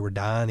there and they were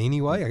dying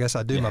anyway, I guess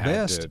I'd do my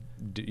best.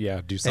 Do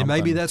something. And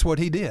maybe that's what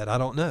he did. I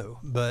don't know.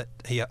 But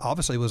he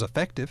obviously was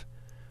effective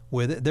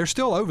with it. They're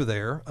still over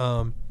there.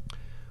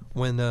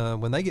 When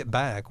they get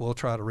back, we'll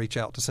try to reach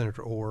out to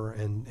Senator Orr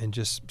and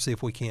just see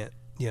if we can't,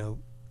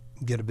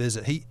 get a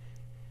visit.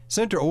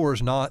 Senator Orr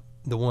is not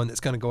the one that's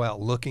going to go out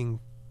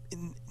looking.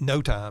 In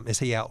no time is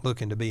he out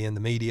looking to be in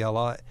the media a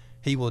lot.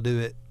 He will do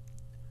it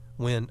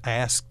when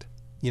asked,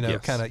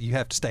 Yes. kind of, you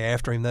have to stay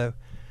after him though.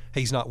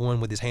 He's not one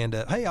with his hand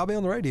up, hey, I'll be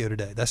on the radio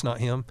today. That's not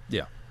him.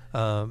 Yeah.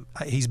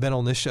 He's been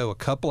on this show a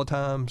couple of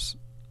times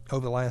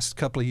over the last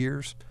couple of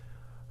years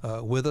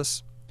with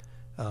us.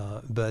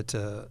 But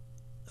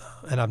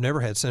I've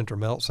never had Senator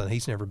Melson.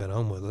 He's never been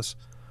on with us.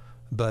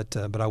 But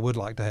I would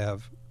like to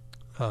have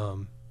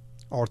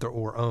Arthur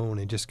Orr on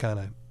and just kind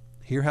of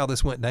hear how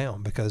this went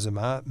down, because in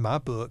my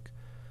book,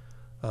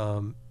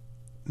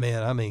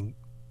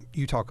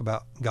 you talk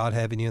about God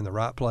having you in the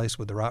right place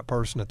with the right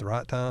person at the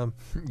right time.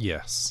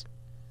 Yes.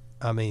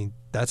 I mean,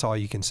 that's all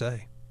you can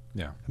say.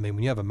 Yeah. I mean,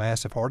 when you have a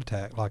massive heart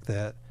attack like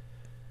that,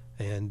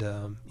 and,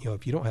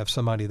 if you don't have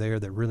somebody there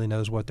that really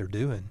knows what they're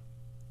doing,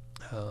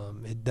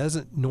 it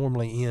doesn't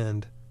normally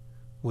end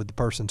with the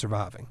person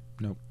surviving.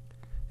 Nope.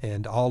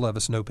 And all of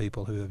us know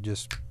people who have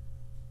just,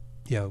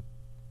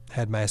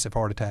 had massive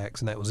heart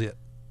attacks, and that was it.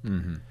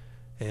 Mm-hmm.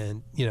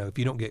 And, if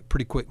you don't get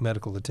pretty quick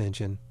medical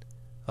attention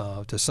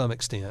to some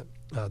extent,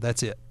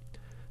 that's it.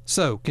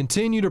 So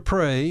continue to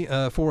pray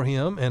for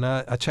him, and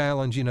I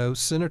challenge,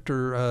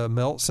 Senator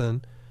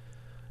Melson,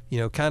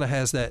 kind of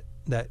has that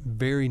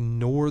very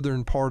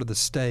northern part of the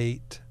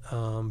state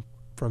from,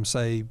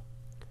 say,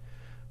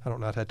 I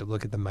don't know, I'd have to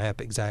look at the map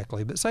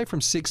exactly, but say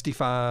from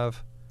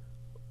 65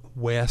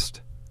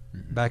 west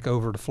back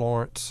over to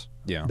Florence,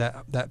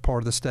 that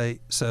part of the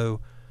state.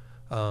 So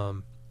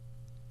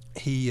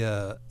he,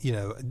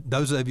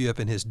 those of you up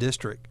in his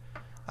district,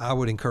 I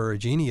would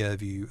encourage any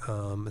of you,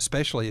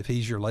 especially if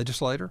he's your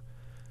legislator,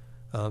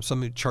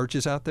 some of the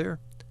churches out there,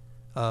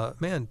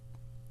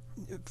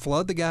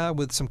 flood the guy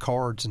with some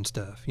cards and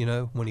stuff.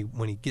 When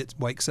he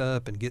wakes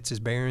up and gets his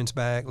bearings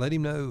back, let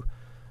him know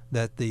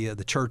that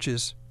the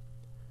churches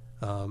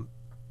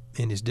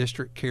in his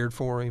district cared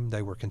for him.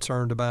 They were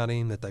concerned about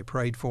him, that they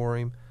prayed for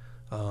him.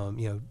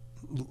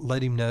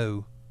 Let him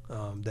know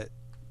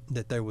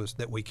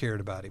that we cared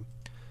about him.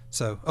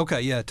 So,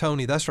 okay, yeah,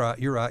 Tony, that's right.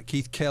 You're right.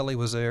 Keith Kelly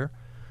was there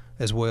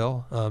as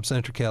well,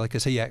 Senator Kelly,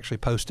 because he actually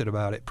posted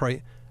about it.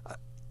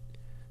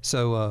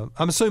 So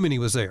I'm assuming he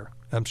was there,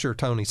 I'm sure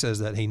Tony says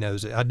that he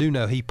knows it. I do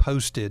know he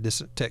posted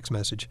this text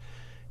message.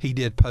 He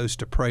did post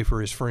to pray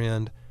for his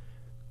friend.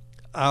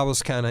 I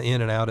was kind of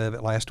in and out of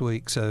it last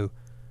week, so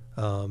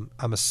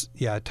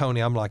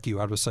Tony, I'm like you.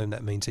 I'd assume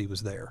that means he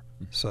was there.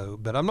 So,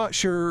 but I'm not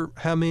sure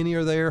how many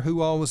are there,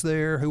 who all was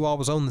there, who all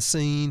was on the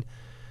scene.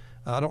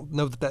 I don't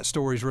know that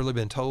story's really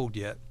been told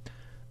yet.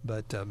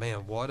 But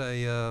man, what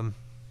a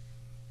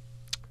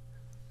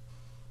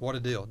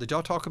deal! Did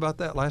y'all talk about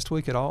that last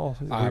week at all?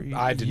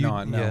 I did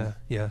not. No.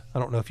 Yeah. I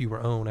don't know if you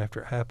were on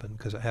after it happened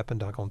because it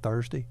happened like on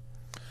Thursday.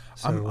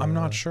 So, I'm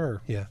not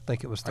sure. Yeah, I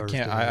think it was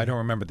Thursday. I don't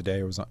remember the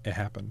day it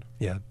happened.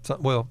 Yeah.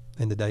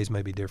 And the days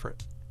may be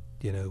different,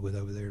 with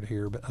over there to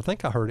here. But I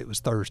think I heard it was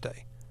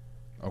Thursday.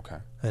 Okay.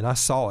 And I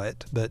saw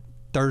it, but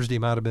Thursday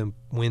might have been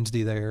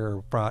Wednesday there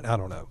or Friday. I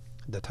don't know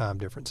the time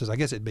differences. I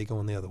guess it'd be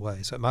going the other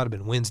way, so it might have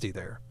been Wednesday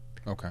there.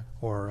 Okay.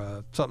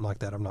 Or something like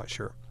that. I'm not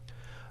sure.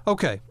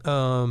 Okay.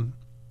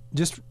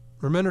 Just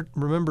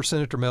remember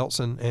Senator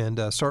Melson,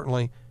 and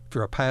certainly if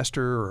you're a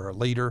pastor or a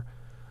leader,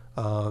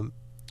 and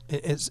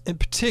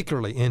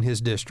particularly in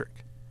his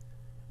district,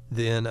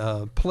 then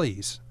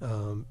please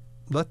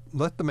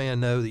let the man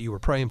know that you were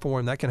praying for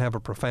him. That can have a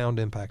profound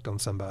impact on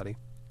somebody,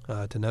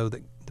 to know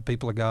that the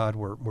people of God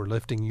were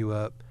lifting you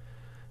up.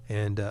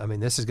 And,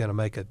 this is going to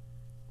make a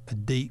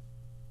deep,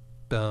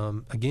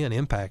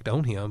 impact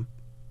on him.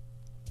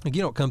 Like,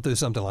 you don't come through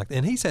something like that.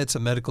 And he's had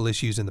some medical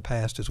issues in the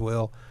past as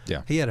well.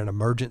 Yeah. He had an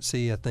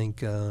emergency, I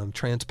think,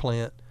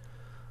 transplant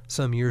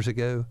some years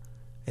ago.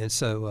 And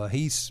so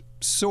he's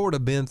sort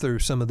of been through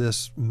some of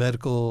this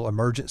medical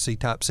emergency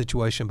type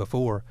situation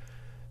before.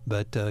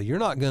 But you're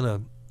not going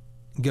to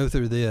go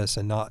through this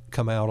and not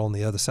come out on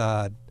the other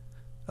side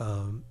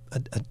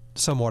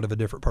somewhat of a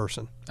different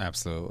person.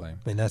 Absolutely.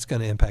 And that's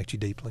going to impact you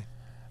deeply.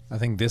 I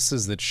think this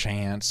is the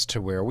chance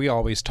to where we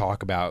always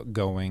talk about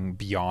going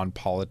beyond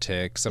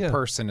politics. A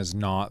person is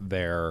not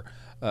there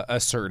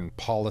a certain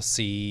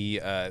policy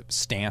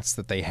stance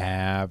that they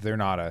have. They're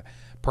not a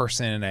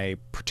person in a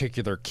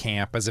particular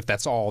camp as if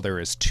that's all there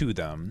is to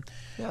them.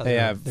 Yeah, they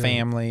have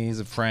families,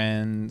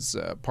 friends,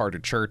 part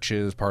of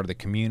churches, part of the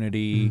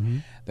community.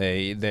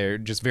 Mm-hmm. They're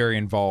just very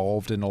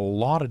involved in a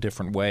lot of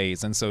different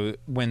ways. And so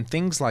when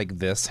things like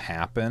this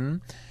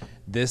happen,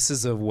 this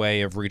is a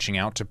way of reaching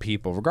out to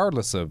people,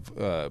 regardless of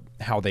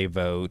how they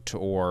vote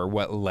or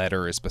what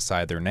letter is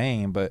beside their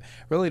name, but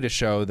really to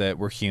show that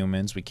we're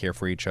humans, we care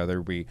for each other,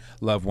 we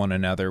love one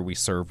another, we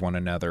serve one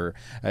another.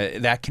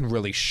 That can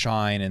really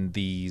shine in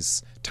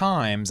these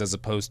times as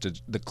opposed to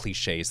the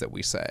cliches that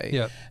we say.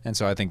 Yep. And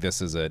so I think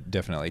this is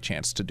definitely a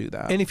chance to do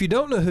that. And if you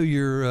don't know who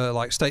your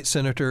like state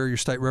senator, your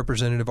state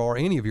representative, or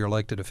any of your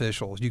elected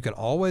officials, you can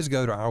always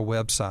go to our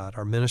website,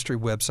 our ministry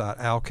website,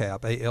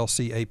 alcap,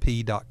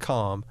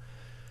 alcap.com.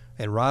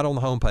 And right on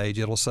the homepage,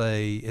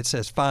 it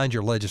says find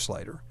your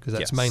legislator, because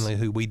that's mainly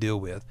who we deal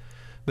with.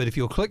 But if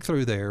you'll click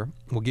through there,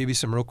 we'll give you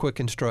some real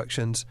quick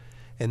instructions.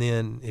 And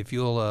then if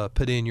you'll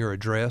put in your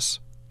address,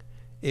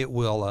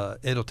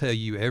 it'll tell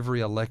you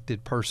every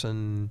elected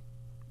person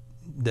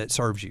that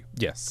serves you.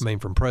 Yes.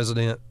 From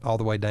president all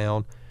the way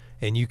down.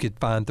 And you could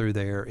find through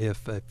there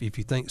if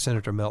you think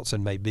Senator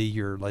Melson may be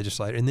your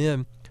legislator. And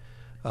then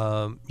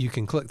you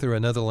can click through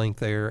another link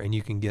there, and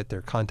you can get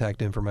their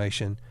contact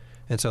information.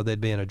 And so there'd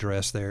be an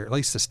address there. At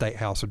least the State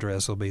House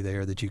address will be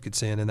there that you could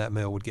send, and that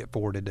mail would get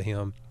forwarded to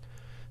him.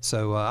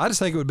 So I just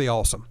think it would be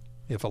awesome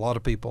if a lot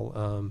of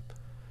people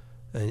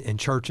and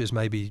churches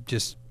maybe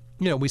just,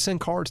 we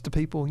send cards to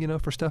people,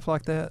 for stuff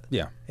like that.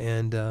 Yeah.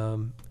 And,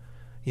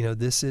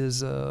 this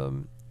is,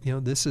 one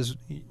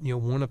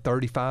of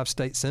 35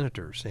 state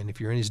senators. And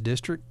if you're in his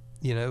district,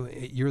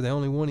 you're the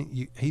only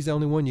one, he's the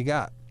only one you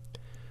got.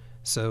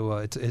 So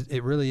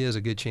it really is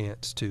a good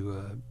chance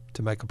to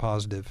make a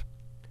positive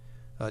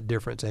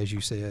difference, as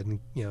you said. And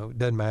it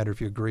doesn't matter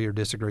if you agree or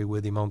disagree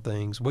with him on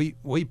things. We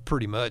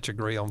pretty much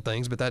agree on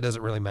things, but that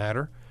doesn't really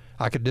matter.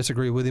 I could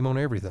disagree with him on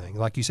everything.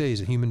 Like you say, he's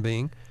a human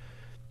being.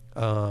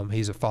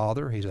 He's a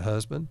father. He's a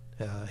husband.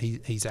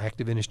 He's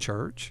active in his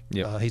church.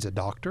 Yep. He's a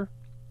doctor,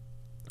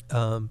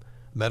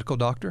 medical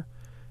doctor.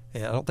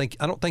 And I don't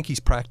think he's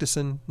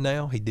practicing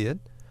now. He did,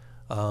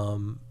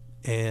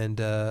 he's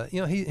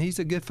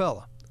a good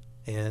fella,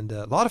 and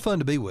a lot of fun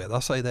to be with.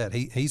 I'll say that.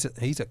 He's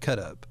a cut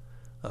up.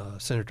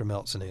 Senator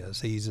Melson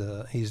is.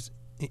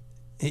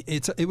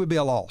 It would be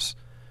a loss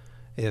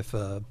if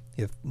the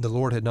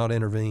Lord had not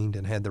intervened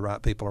and had the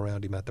right people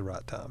around him at the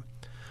right time.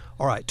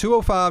 All right,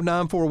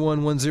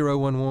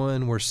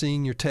 205-941-1011. We're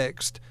seeing your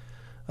text.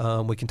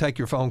 We can take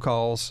your phone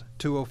calls.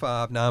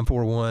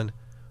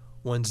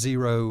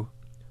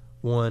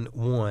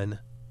 205-941-1011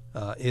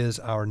 is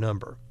our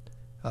number.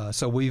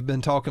 So we've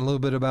been talking a little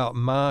bit about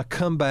my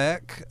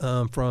comeback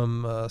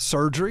from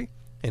surgery.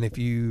 And if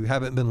you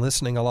haven't been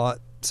listening a lot,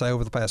 say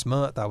over the past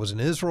month, I was in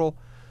Israel,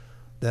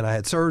 then I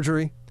had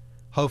surgery.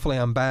 Hopefully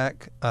I'm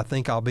back. I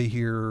think I'll be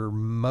here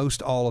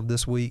most all of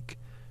this week.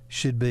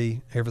 Should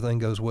be. Everything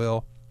goes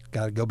well.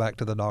 Got to go back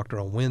to the doctor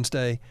on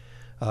Wednesday.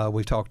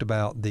 We talked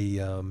about the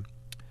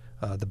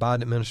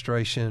Biden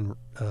administration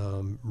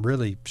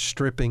really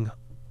stripping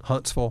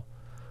Huntsville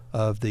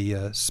of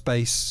the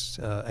space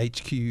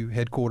HQ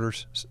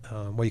headquarters.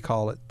 What do you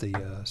call it?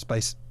 The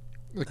space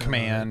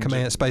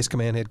Space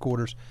Command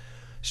headquarters.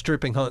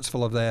 Stripping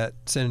Huntsville of that,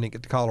 sending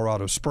it to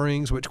Colorado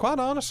Springs, which, quite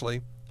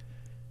honestly,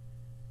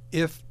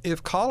 if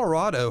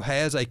Colorado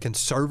has a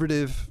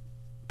conservative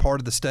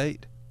part of the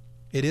state,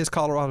 it is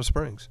Colorado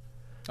Springs.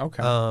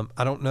 Okay.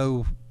 I don't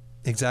know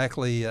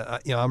exactly.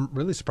 I'm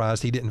really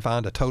surprised he didn't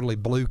find a totally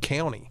blue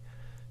county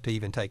to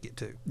even take it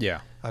to. Yeah.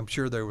 I'm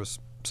sure there was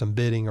some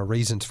bidding or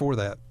reasons for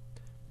that,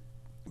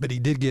 but he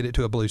did get it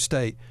to a blue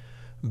state.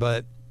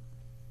 But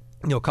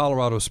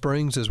Colorado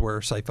Springs is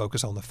where, say,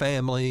 Focus on the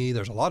Family.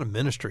 There's a lot of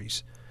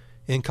ministries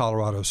in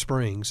Colorado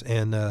Springs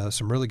and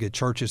some really good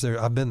churches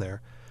there. I've been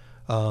there.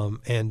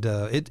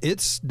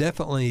 It's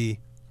definitely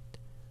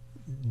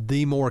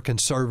the more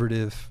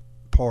conservative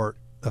part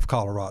of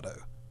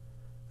Colorado,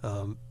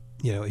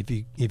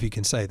 if you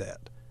can say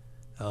that.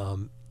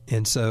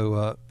 And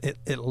so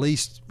at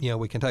least,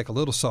 we can take a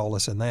little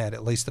solace in that.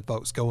 At least the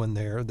folks going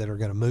there that are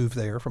going to move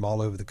there from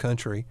all over the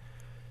country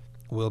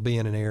will be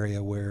in an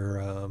area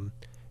where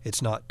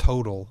it's not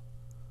total,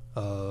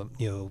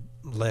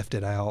 left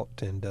it out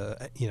and,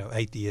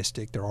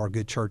 atheistic. There are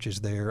good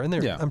churches there, and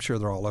I'm sure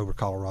they're all over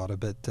Colorado,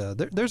 but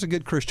there's a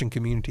good Christian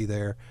community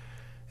there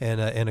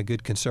and a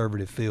good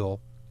conservative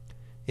feel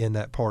in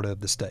that part of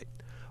the state.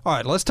 All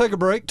right, let's take a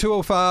break.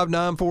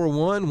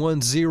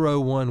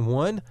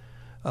 205-941-1011.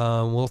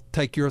 We'll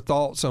take your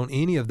thoughts on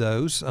any of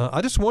those.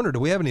 I just wonder, do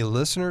we have any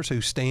listeners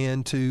who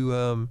stand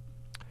to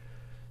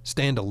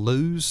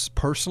lose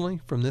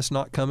personally from this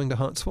not coming to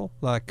Huntsville?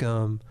 Like,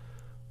 I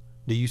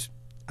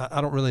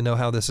don't really know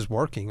how this is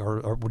working,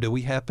 or do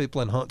we have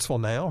people in Huntsville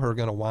now who are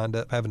going to wind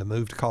up having to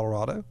move to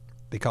Colorado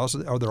because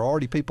are there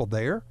already people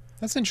there?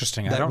 That's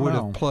interesting. That I don't would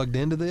know. have plugged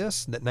into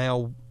this that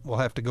now will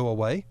have to go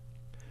away,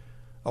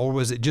 or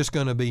was it just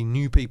going to be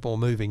new people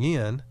moving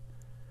in?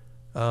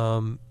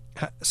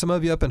 Some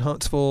of you up in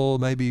Huntsville,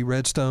 maybe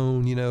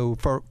Redstone,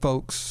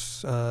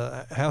 folks,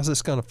 how's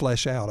this going to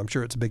flesh out? I'm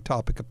sure it's a big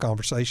topic of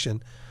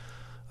conversation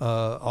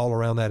all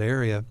around that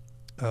area,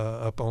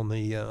 up on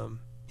the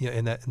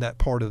in that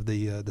part of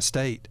the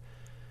state,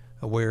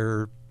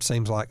 where it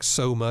seems like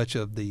so much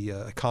of the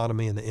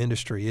economy and the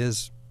industry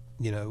is,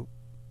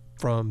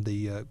 from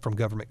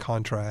government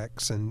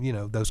contracts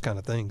and those kind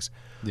of things.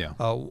 Yeah.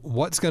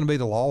 What's going to be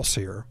the loss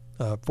here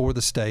for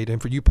the state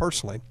and for you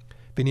personally?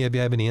 If any of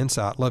you have any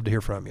insight, love to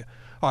hear from you.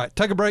 All right,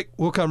 take a break.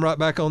 We'll come right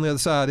back on the other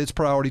side. It's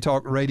Priority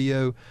Talk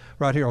Radio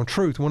right here on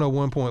Truth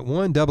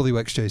 101.1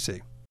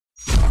 WXJC.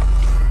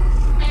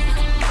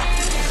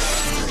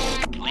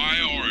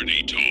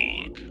 Priority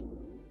Talk.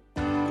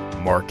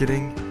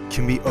 Marketing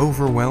can be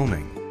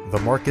overwhelming. The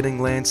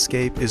marketing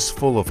landscape is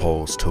full of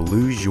holes to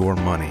lose your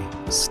money.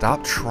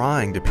 Stop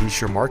trying to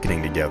piece your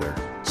marketing together.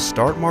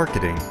 Start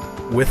marketing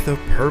with a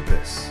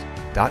purpose.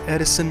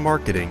 Edison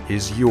Marketing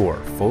is your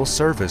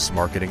full-service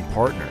marketing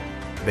partner.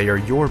 They are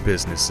your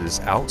business's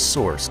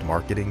outsourced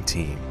marketing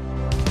team.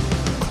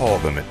 Call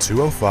them at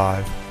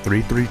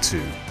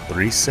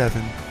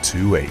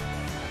 205-332-3728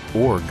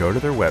 or go to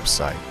their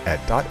website at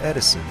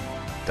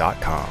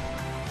 .edison.com.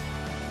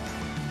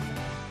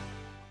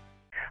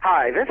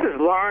 Hi, this is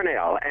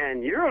Larnell,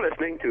 and you're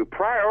listening to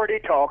Priority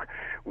Talk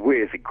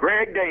with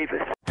Greg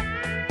Davis.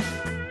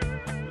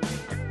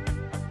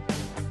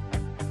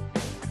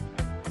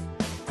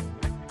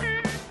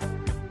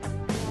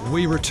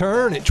 We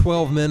return at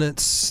 12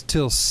 minutes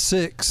till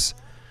 6.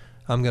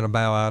 I'm going to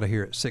bow out of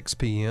here at 6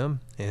 p.m.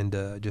 and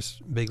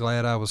just be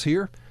glad I was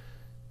here.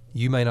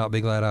 You may not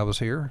be glad I was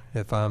here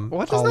if I'm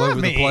all over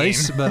the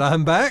place, but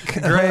I'm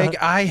back. Greg,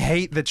 I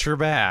hate that you're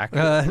back.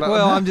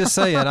 Well, I'm just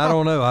saying, I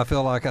don't know. I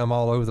feel like I'm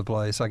all over the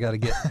place. I got to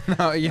get.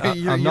 No, you're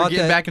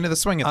getting back into the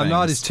swing of things. I'm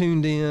not as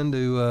tuned in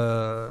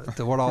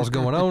to what all's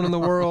going on in the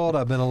world.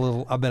 I've been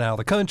out of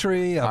the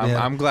country.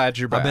 I'm glad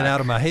you're back. I've been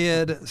out of my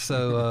head,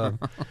 so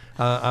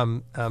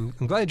I'm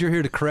glad you're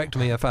here to correct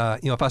me if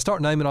I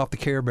start naming off the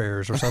Care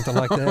Bears or something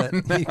like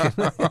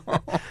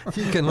that.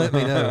 You can let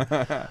me know.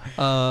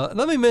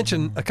 Let me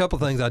mention a couple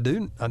things I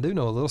do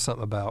know a little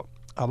something about.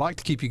 I like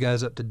to keep you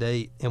guys up to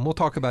date, and we'll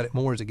talk about it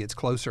more as it gets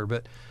closer.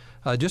 But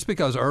just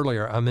because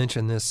earlier I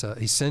mentioned this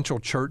Essential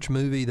Church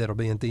movie that'll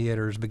be in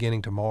theaters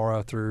beginning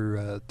tomorrow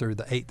through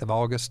the 8th of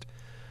August,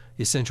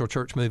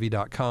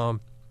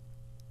 essentialchurchmovie.com.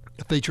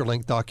 A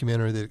feature-length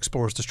documentary that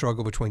explores the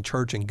struggle between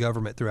church and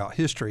government throughout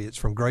history. It's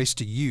From Grace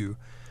to You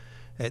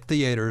at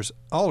theaters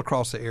all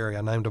across the area.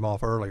 I named them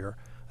off earlier.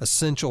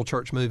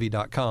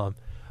 essentialchurchmovie.com.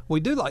 We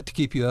do like to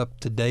keep you up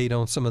to date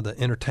on some of the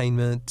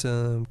entertainment,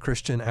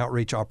 Christian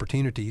outreach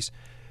opportunities.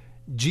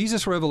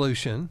 Jesus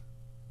Revolution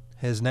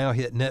has now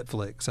hit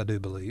Netflix, I do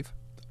believe.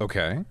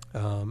 Okay.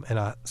 And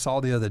I saw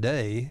the other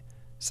day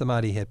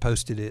somebody had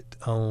posted it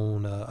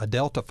on a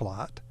Delta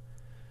flight.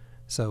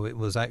 So it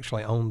was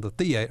actually on the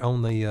theater,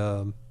 on the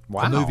a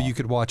movie you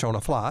could watch on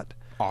a flight.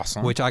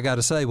 Awesome. Which I got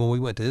to say, when we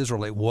went to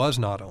Israel, it was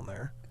not on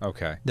there.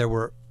 Okay. There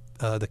were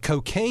the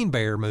Cocaine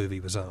Bear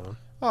movie was on.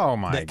 Oh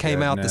my! That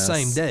came out the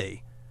same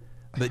day,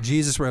 but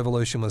Jesus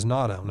Revolution was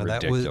not on. And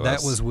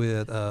that was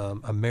with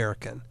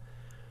American.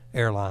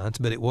 airlines,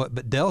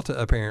 but Delta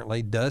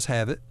apparently does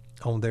have it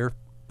on their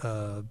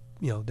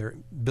their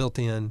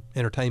built-in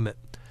entertainment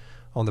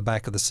on the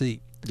back of the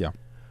seat. Yeah.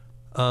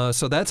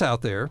 So that's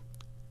out there.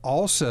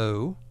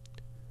 Also,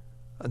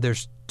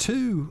 there's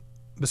two,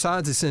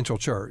 besides Essential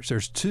Church,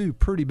 there's two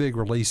pretty big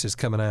releases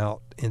coming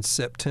out in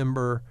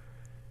September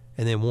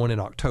and then one in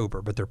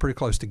October, but they're pretty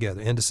close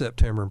together, end of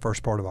September and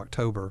first part of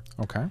October.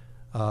 Okay.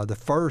 The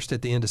first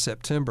at the end of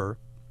September,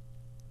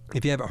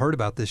 if you haven't heard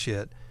about this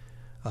yet,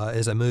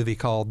 is a movie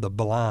called The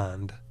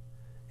Blind,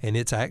 and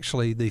it's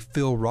actually the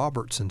Phil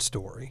Robertson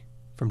story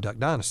from Duck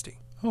Dynasty.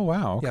 Oh,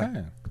 wow.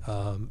 Okay.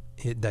 Yeah.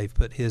 They've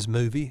put his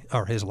movie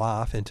or his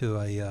life into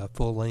a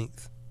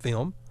full-length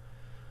film,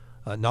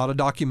 not a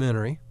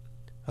documentary.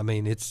 I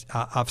mean,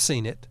 I've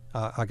seen it.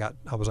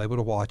 I was able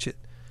to watch it,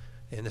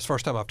 and it's the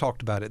first time I've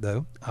talked about it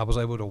though. I was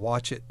able to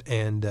watch it,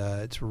 and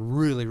it's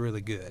really,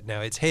 really good.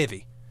 Now it's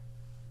heavy.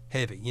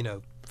 You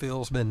know,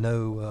 Phil's been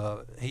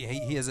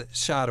he hasn't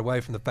shied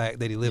away from the fact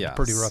that he lived a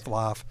pretty rough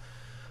life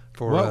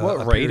for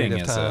what a rating period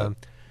of is time.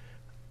 it?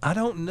 I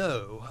don't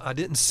know. I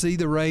didn't see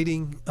the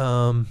rating.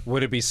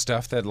 Would it be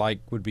stuff that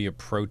would be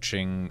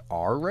approaching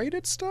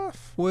R-rated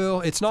stuff?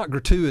 Well, it's not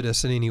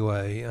gratuitous in any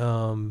way,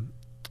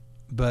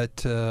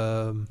 but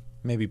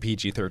maybe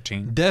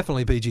PG-13.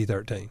 Definitely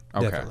PG-13. Okay.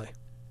 Definitely.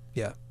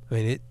 Yeah. I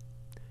mean,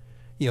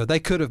 they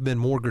could have been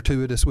more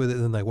gratuitous with it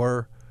than they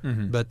were,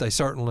 but they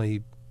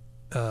certainly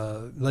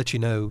let you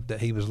know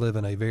that he was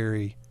living a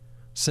very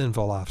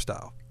sinful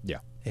lifestyle. Yeah.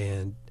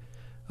 And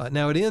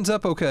now it ends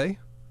up okay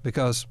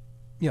because,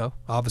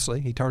 obviously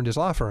he turned his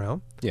life around.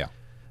 Yeah.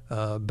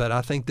 But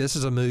I think this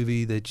is a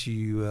movie that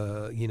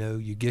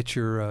you get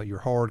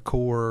your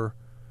hardcore,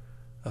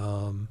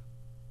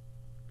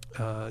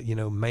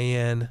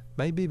 man,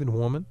 maybe even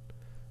woman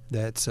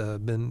that's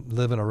been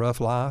living a rough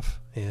life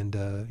and,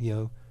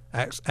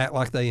 act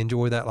like they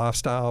enjoy that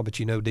lifestyle, but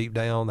deep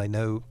down they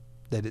know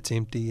that it's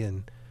empty,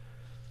 and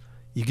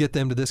you get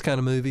them to this kind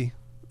of movie.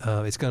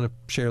 It's going to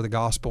share the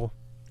gospel.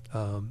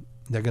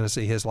 They're going to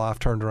see his life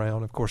turned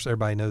around. Of course,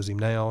 everybody knows him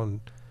now, and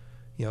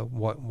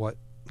what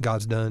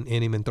God's done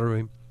in him and through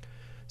him.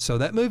 So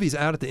that movie's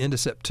out at the end of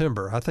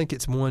September. I think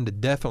it's one to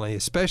definitely,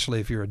 especially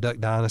if you're a Duck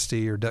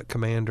Dynasty or Duck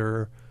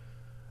Commander,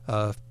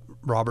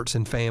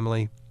 Robertson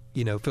family.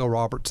 Phil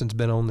Robertson's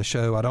been on the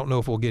show. I don't know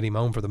if we'll get him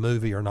on for the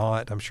movie or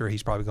not. I'm sure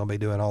he's probably going to be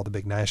doing all the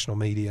big national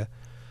media.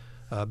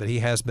 But he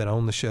has been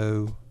on the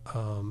show.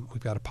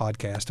 We've got a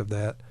podcast of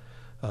that.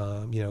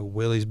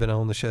 Willie's been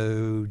on the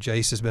show.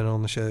 Jace has been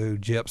on the show.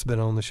 Jep's been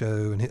on the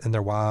show, and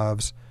their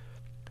wives.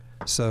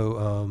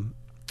 So,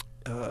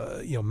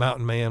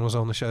 Mountain Man was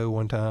on the show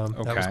one time.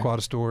 Okay. That was quite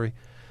a story.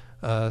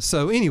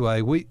 So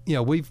anyway,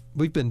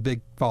 we've been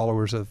big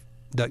followers of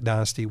Duck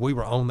Dynasty. We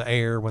were on the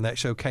air when that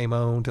show came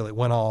on till it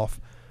went off,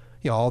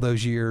 all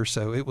those years.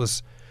 So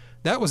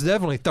that was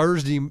definitely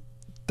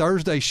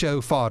Thursday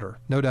show fodder,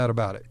 no doubt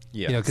about it.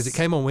 Yes. Because it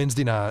came on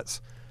Wednesday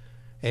nights,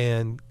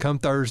 and come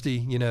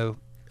Thursday,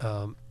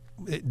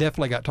 it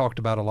definitely got talked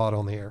about a lot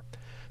on the air.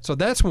 So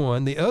that's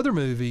one. The other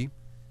movie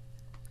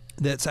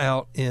that's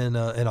out in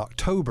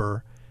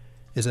October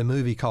is a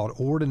movie called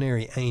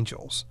Ordinary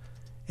Angels,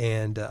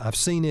 and I've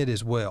seen it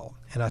as well.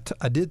 And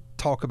I did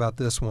talk about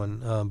this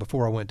one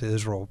before I went to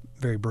Israel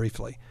very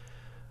briefly.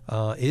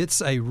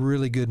 It's a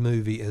really good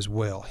movie as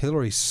well.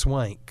 Hilary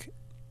Swank,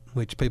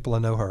 which people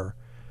know her.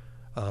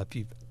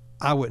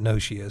 I wouldn't know who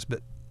she is,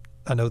 but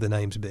I know the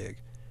name's big.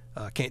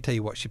 I can't tell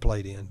you what she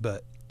played in,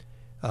 but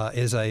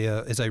is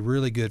a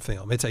really good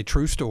film. It's a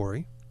true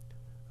story.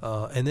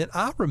 And then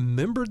I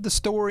remembered the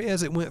story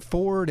as it went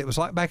forward. It was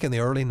like back in the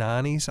early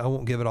 90s. I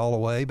won't give it all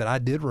away, but I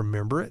did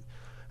remember it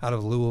out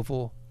of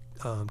Louisville,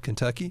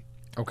 Kentucky.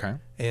 Okay.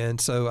 And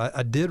so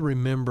I did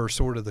remember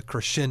sort of the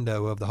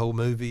crescendo of the whole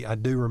movie. I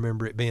do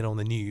remember it being on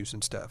the news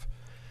and stuff.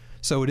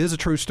 So it is a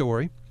true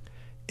story.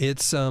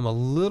 It's a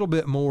little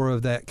bit more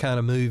of that kind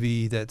of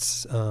movie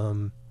that's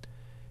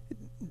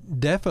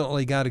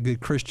definitely got a good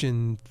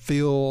Christian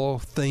feel,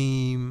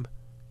 theme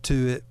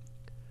to it.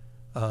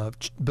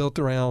 Built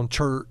around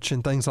church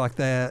and things like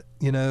that,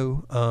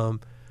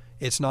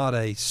 it's not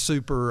a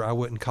super, I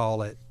wouldn't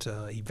call it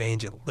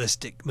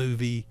evangelistic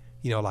movie,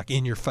 like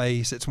in your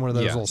face. It's one of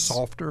those little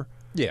softer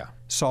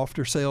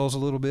sales a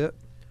little bit.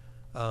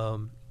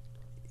 The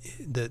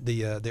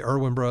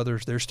Irwin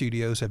brothers, their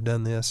studios have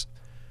done this.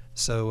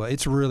 So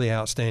it's really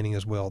outstanding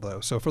as well, though.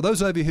 So for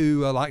those of you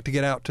who like to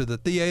get out to the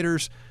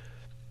theaters,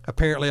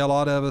 apparently a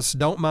lot of us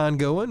don't mind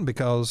going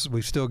because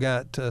we've still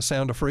got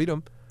Sound of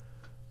Freedom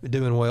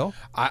doing well.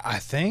 I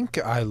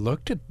think I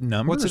looked at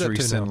numbers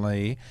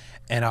recently,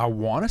 and I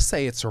want to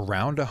say it's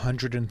around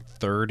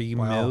 130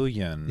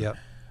 million. Yep.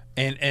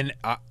 And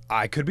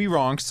I could be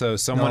wrong, so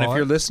someone, if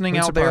you're listening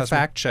out there,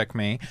 fact check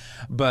me.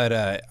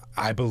 But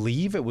I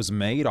believe it was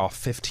made off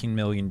 $15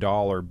 million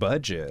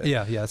budget.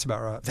 Yeah, that's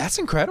about right. That's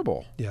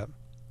incredible. Yeah.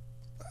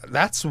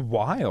 That's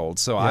wild.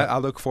 So I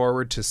look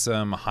forward to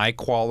some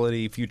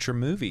high-quality future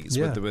movies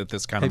with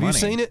this kind of money. Have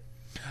you seen it?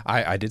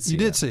 I did see it.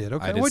 You did see it.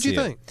 Okay. What did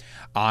you think?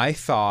 I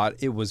thought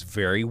it was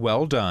very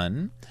well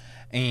done,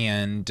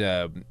 and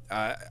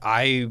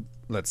I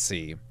let's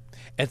see.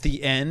 At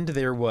the end,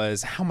 there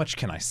was, how much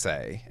can I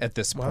say at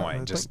this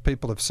point? I think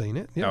people have seen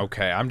it. Yeah.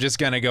 Okay, I'm just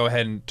going to go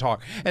ahead and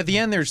talk. At the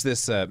end, there's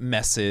this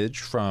message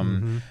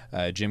from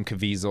Jim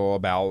Caviezel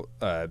about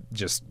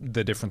just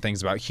the different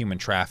things about human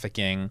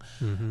trafficking.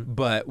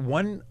 But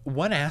one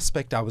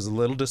aspect I was a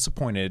little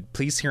disappointed.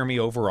 Please hear me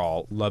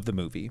overall. Love the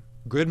movie.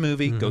 Good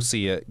movie. Go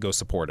see it. Go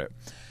support it.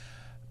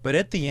 But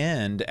at the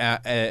end,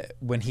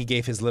 when he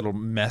gave his little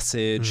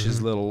message,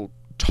 his little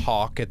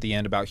talk at the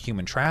end about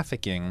human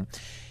trafficking,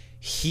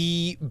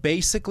 he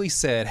basically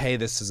said, hey,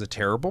 this is a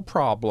terrible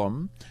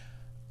problem.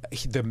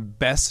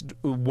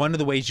 One of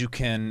the ways you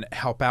can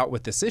help out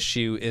with this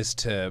issue is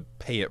to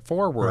pay it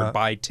forward,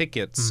 buy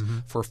tickets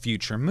for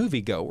future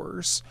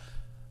moviegoers.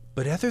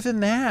 But other than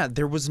that,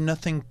 there was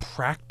nothing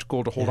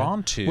practical to hold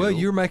on to. Well,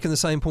 you're making the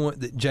same point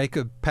that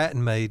Jacob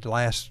Patton made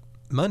last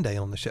Monday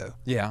on the show.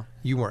 Yeah.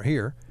 You weren't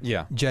here.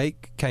 Yeah.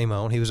 Jake came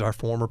on. He was our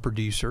former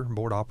producer,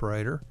 board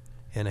operator.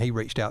 And he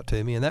reached out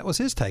to me, and that was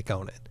his take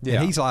on it. Yeah.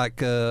 And he's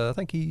like, I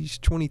think he's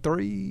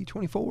 23,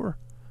 24,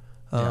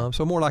 so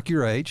more like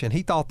your age, and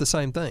he thought the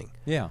same thing.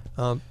 Yeah.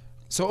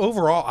 So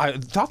overall, I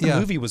thought the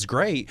movie was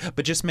great,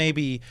 but just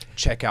maybe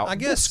check out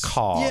this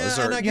cause,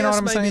 or and you know what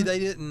I'm saying?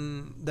 Maybe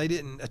they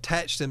didn't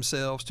attach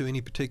themselves to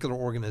any particular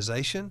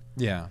organization.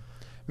 Yeah.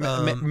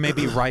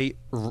 Maybe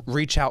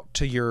reach out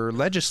to your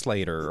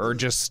legislator, or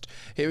just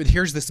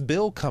here's this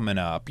bill coming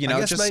up. You know, I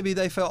guess maybe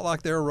they felt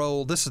like their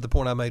role. This is the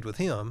point I made with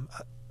him.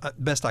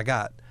 Best I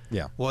got,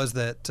 was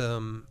that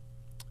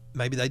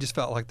maybe they just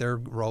felt like their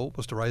role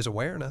was to raise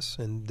awareness,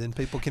 and then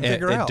people can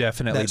figure out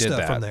definitely that did stuff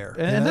that from there.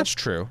 And that's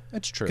true.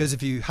 It's true. Because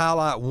if you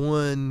highlight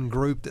one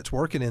group that's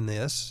working in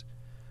this,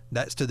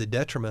 that's to the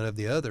detriment of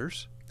the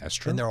others. That's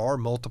true. And there are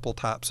multiple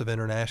types of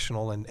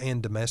international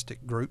and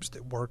domestic groups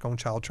that work on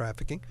child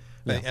trafficking,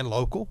 and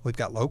local. We've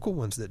got local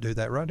ones that do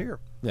that right here.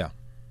 Yeah.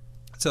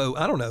 So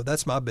I don't know.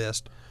 That's my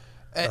best.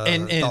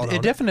 And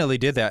it definitely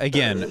did that.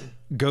 Again,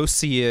 go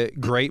see it.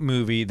 Great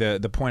movie.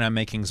 The point I'm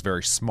making is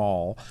very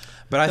small,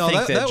 but I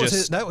think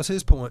that was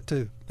his point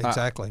too.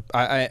 Exactly.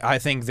 I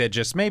think that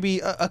just maybe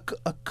a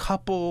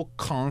couple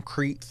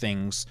concrete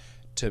things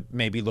to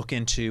maybe look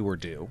into or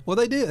do. Well,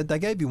 they did. They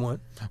gave you one.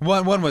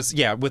 One was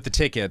with the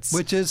tickets,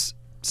 which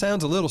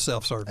sounds a little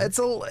self-serving.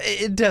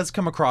 It does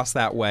come across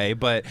that way,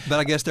 but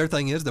I guess their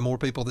thing is the more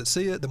people that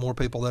see it, the more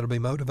people that'll be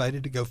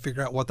motivated to go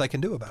figure out what they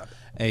can do about it.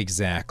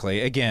 Exactly.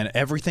 Again,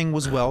 everything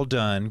was well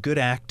done. Good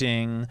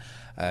acting.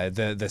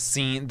 The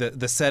scene,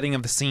 the setting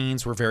of the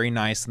scenes were very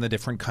nice in the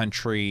different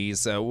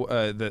countries.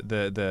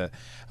 The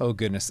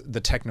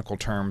technical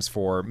terms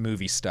for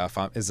movie stuff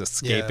is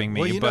escaping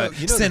me. But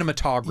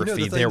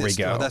cinematography. There we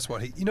go. That's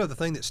what the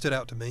thing that stood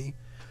out to me.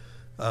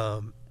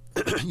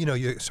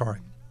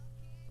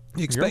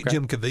 You expect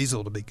Jim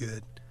Caviezel to be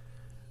good,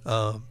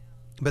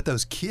 but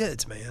those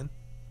kids, man.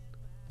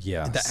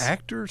 Yeah. The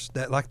actors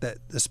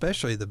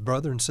especially the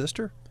brother and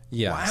sister.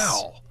 Yes.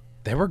 Wow.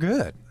 They were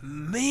good.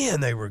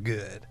 Man, they were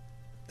good.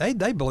 They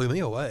blew me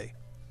away.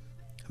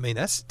 I mean,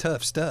 that's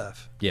tough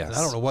stuff. Yes. And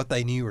I don't know what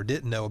they knew or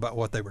didn't know about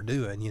what they were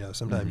doing. You know,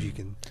 sometimes you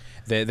can.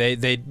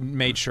 They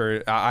made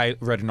sure. I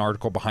read an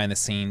article behind the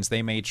scenes.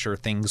 They made sure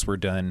things were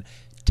done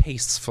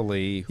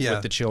tastefully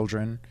with the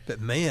children.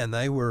 But man,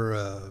 they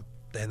were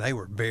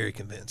very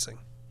convincing.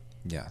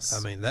 Yes.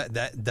 I mean,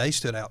 that they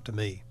stood out to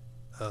me.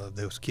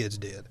 Those kids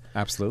did.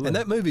 Absolutely. And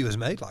that movie was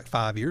made like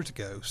 5 years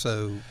ago,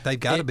 so they've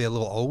got to be a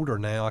little older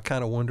now. I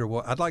kind of wonder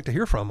I'd like to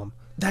hear from them.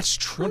 That's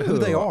true. Who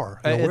they are.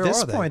 At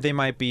this point, they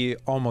might be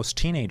almost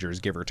teenagers,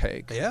 give or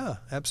take. Yeah,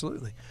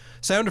 absolutely.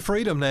 Sound of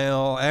Freedom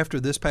now, after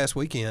this past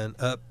weekend,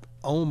 up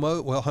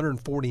almost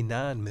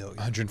 149 million.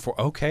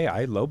 104. Okay,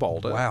 I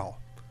lowballed it. Wow.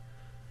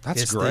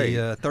 That's great.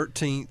 It's the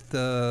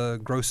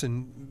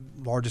 13th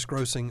largest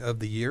grossing of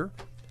the year.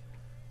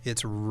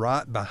 It's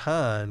right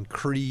behind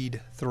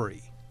Creed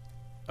 3.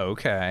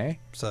 Okay.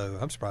 So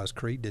I'm surprised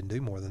Creed didn't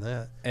do more than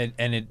that. And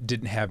it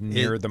didn't have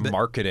near the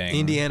marketing.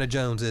 Indiana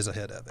Jones is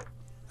ahead of it.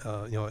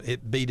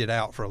 It beat it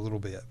out for a little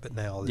bit, but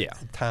now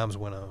times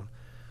went on.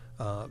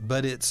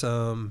 But it's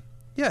and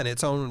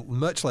it's on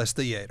much less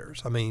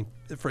theaters. I mean,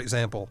 for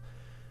example,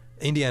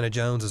 Indiana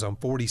Jones is in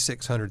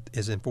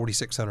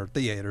 4,600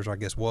 theaters, I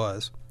guess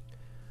was.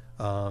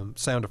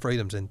 Sound of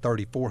Freedom's in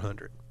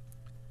 3,400.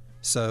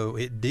 So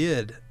it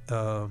did.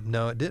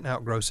 No, it didn't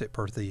outgross it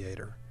per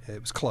theater.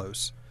 It was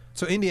close.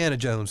 So Indiana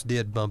Jones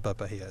did bump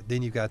up ahead.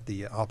 Then you got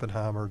the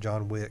Oppenheimer,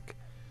 John Wick,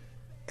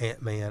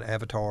 Ant-Man,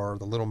 Avatar,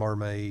 The Little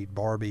Mermaid,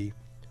 Barbie,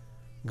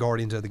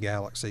 Guardians of the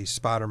Galaxy,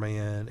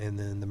 Spider-Man, and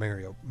then the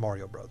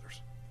Mario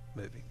Brothers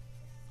movie.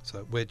 So,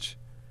 which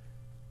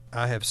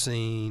I have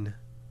seen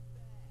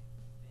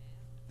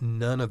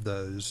none of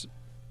those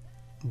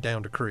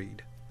down to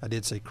Creed. I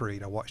did see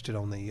Creed. I watched it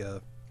on the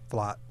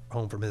flight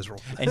home from Israel.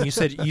 And you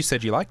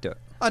said you liked it.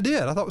 I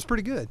did. I thought it was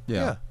pretty good.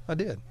 Yeah I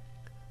did.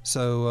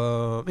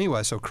 So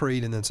anyway, so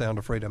Creed and then Sound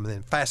of Freedom and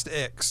then Fast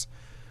X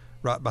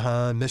right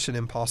behind, Mission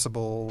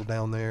Impossible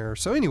down there.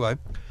 So anyway,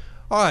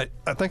 all right,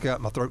 I think I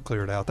got my throat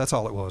cleared out. That's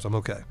all it was. I'm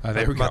okay.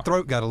 There we go. My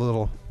throat got a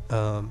little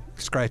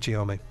scratchy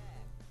on me.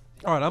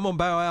 All right, I'm going to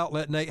bow out,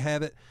 let Nate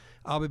have it.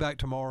 I'll be back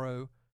tomorrow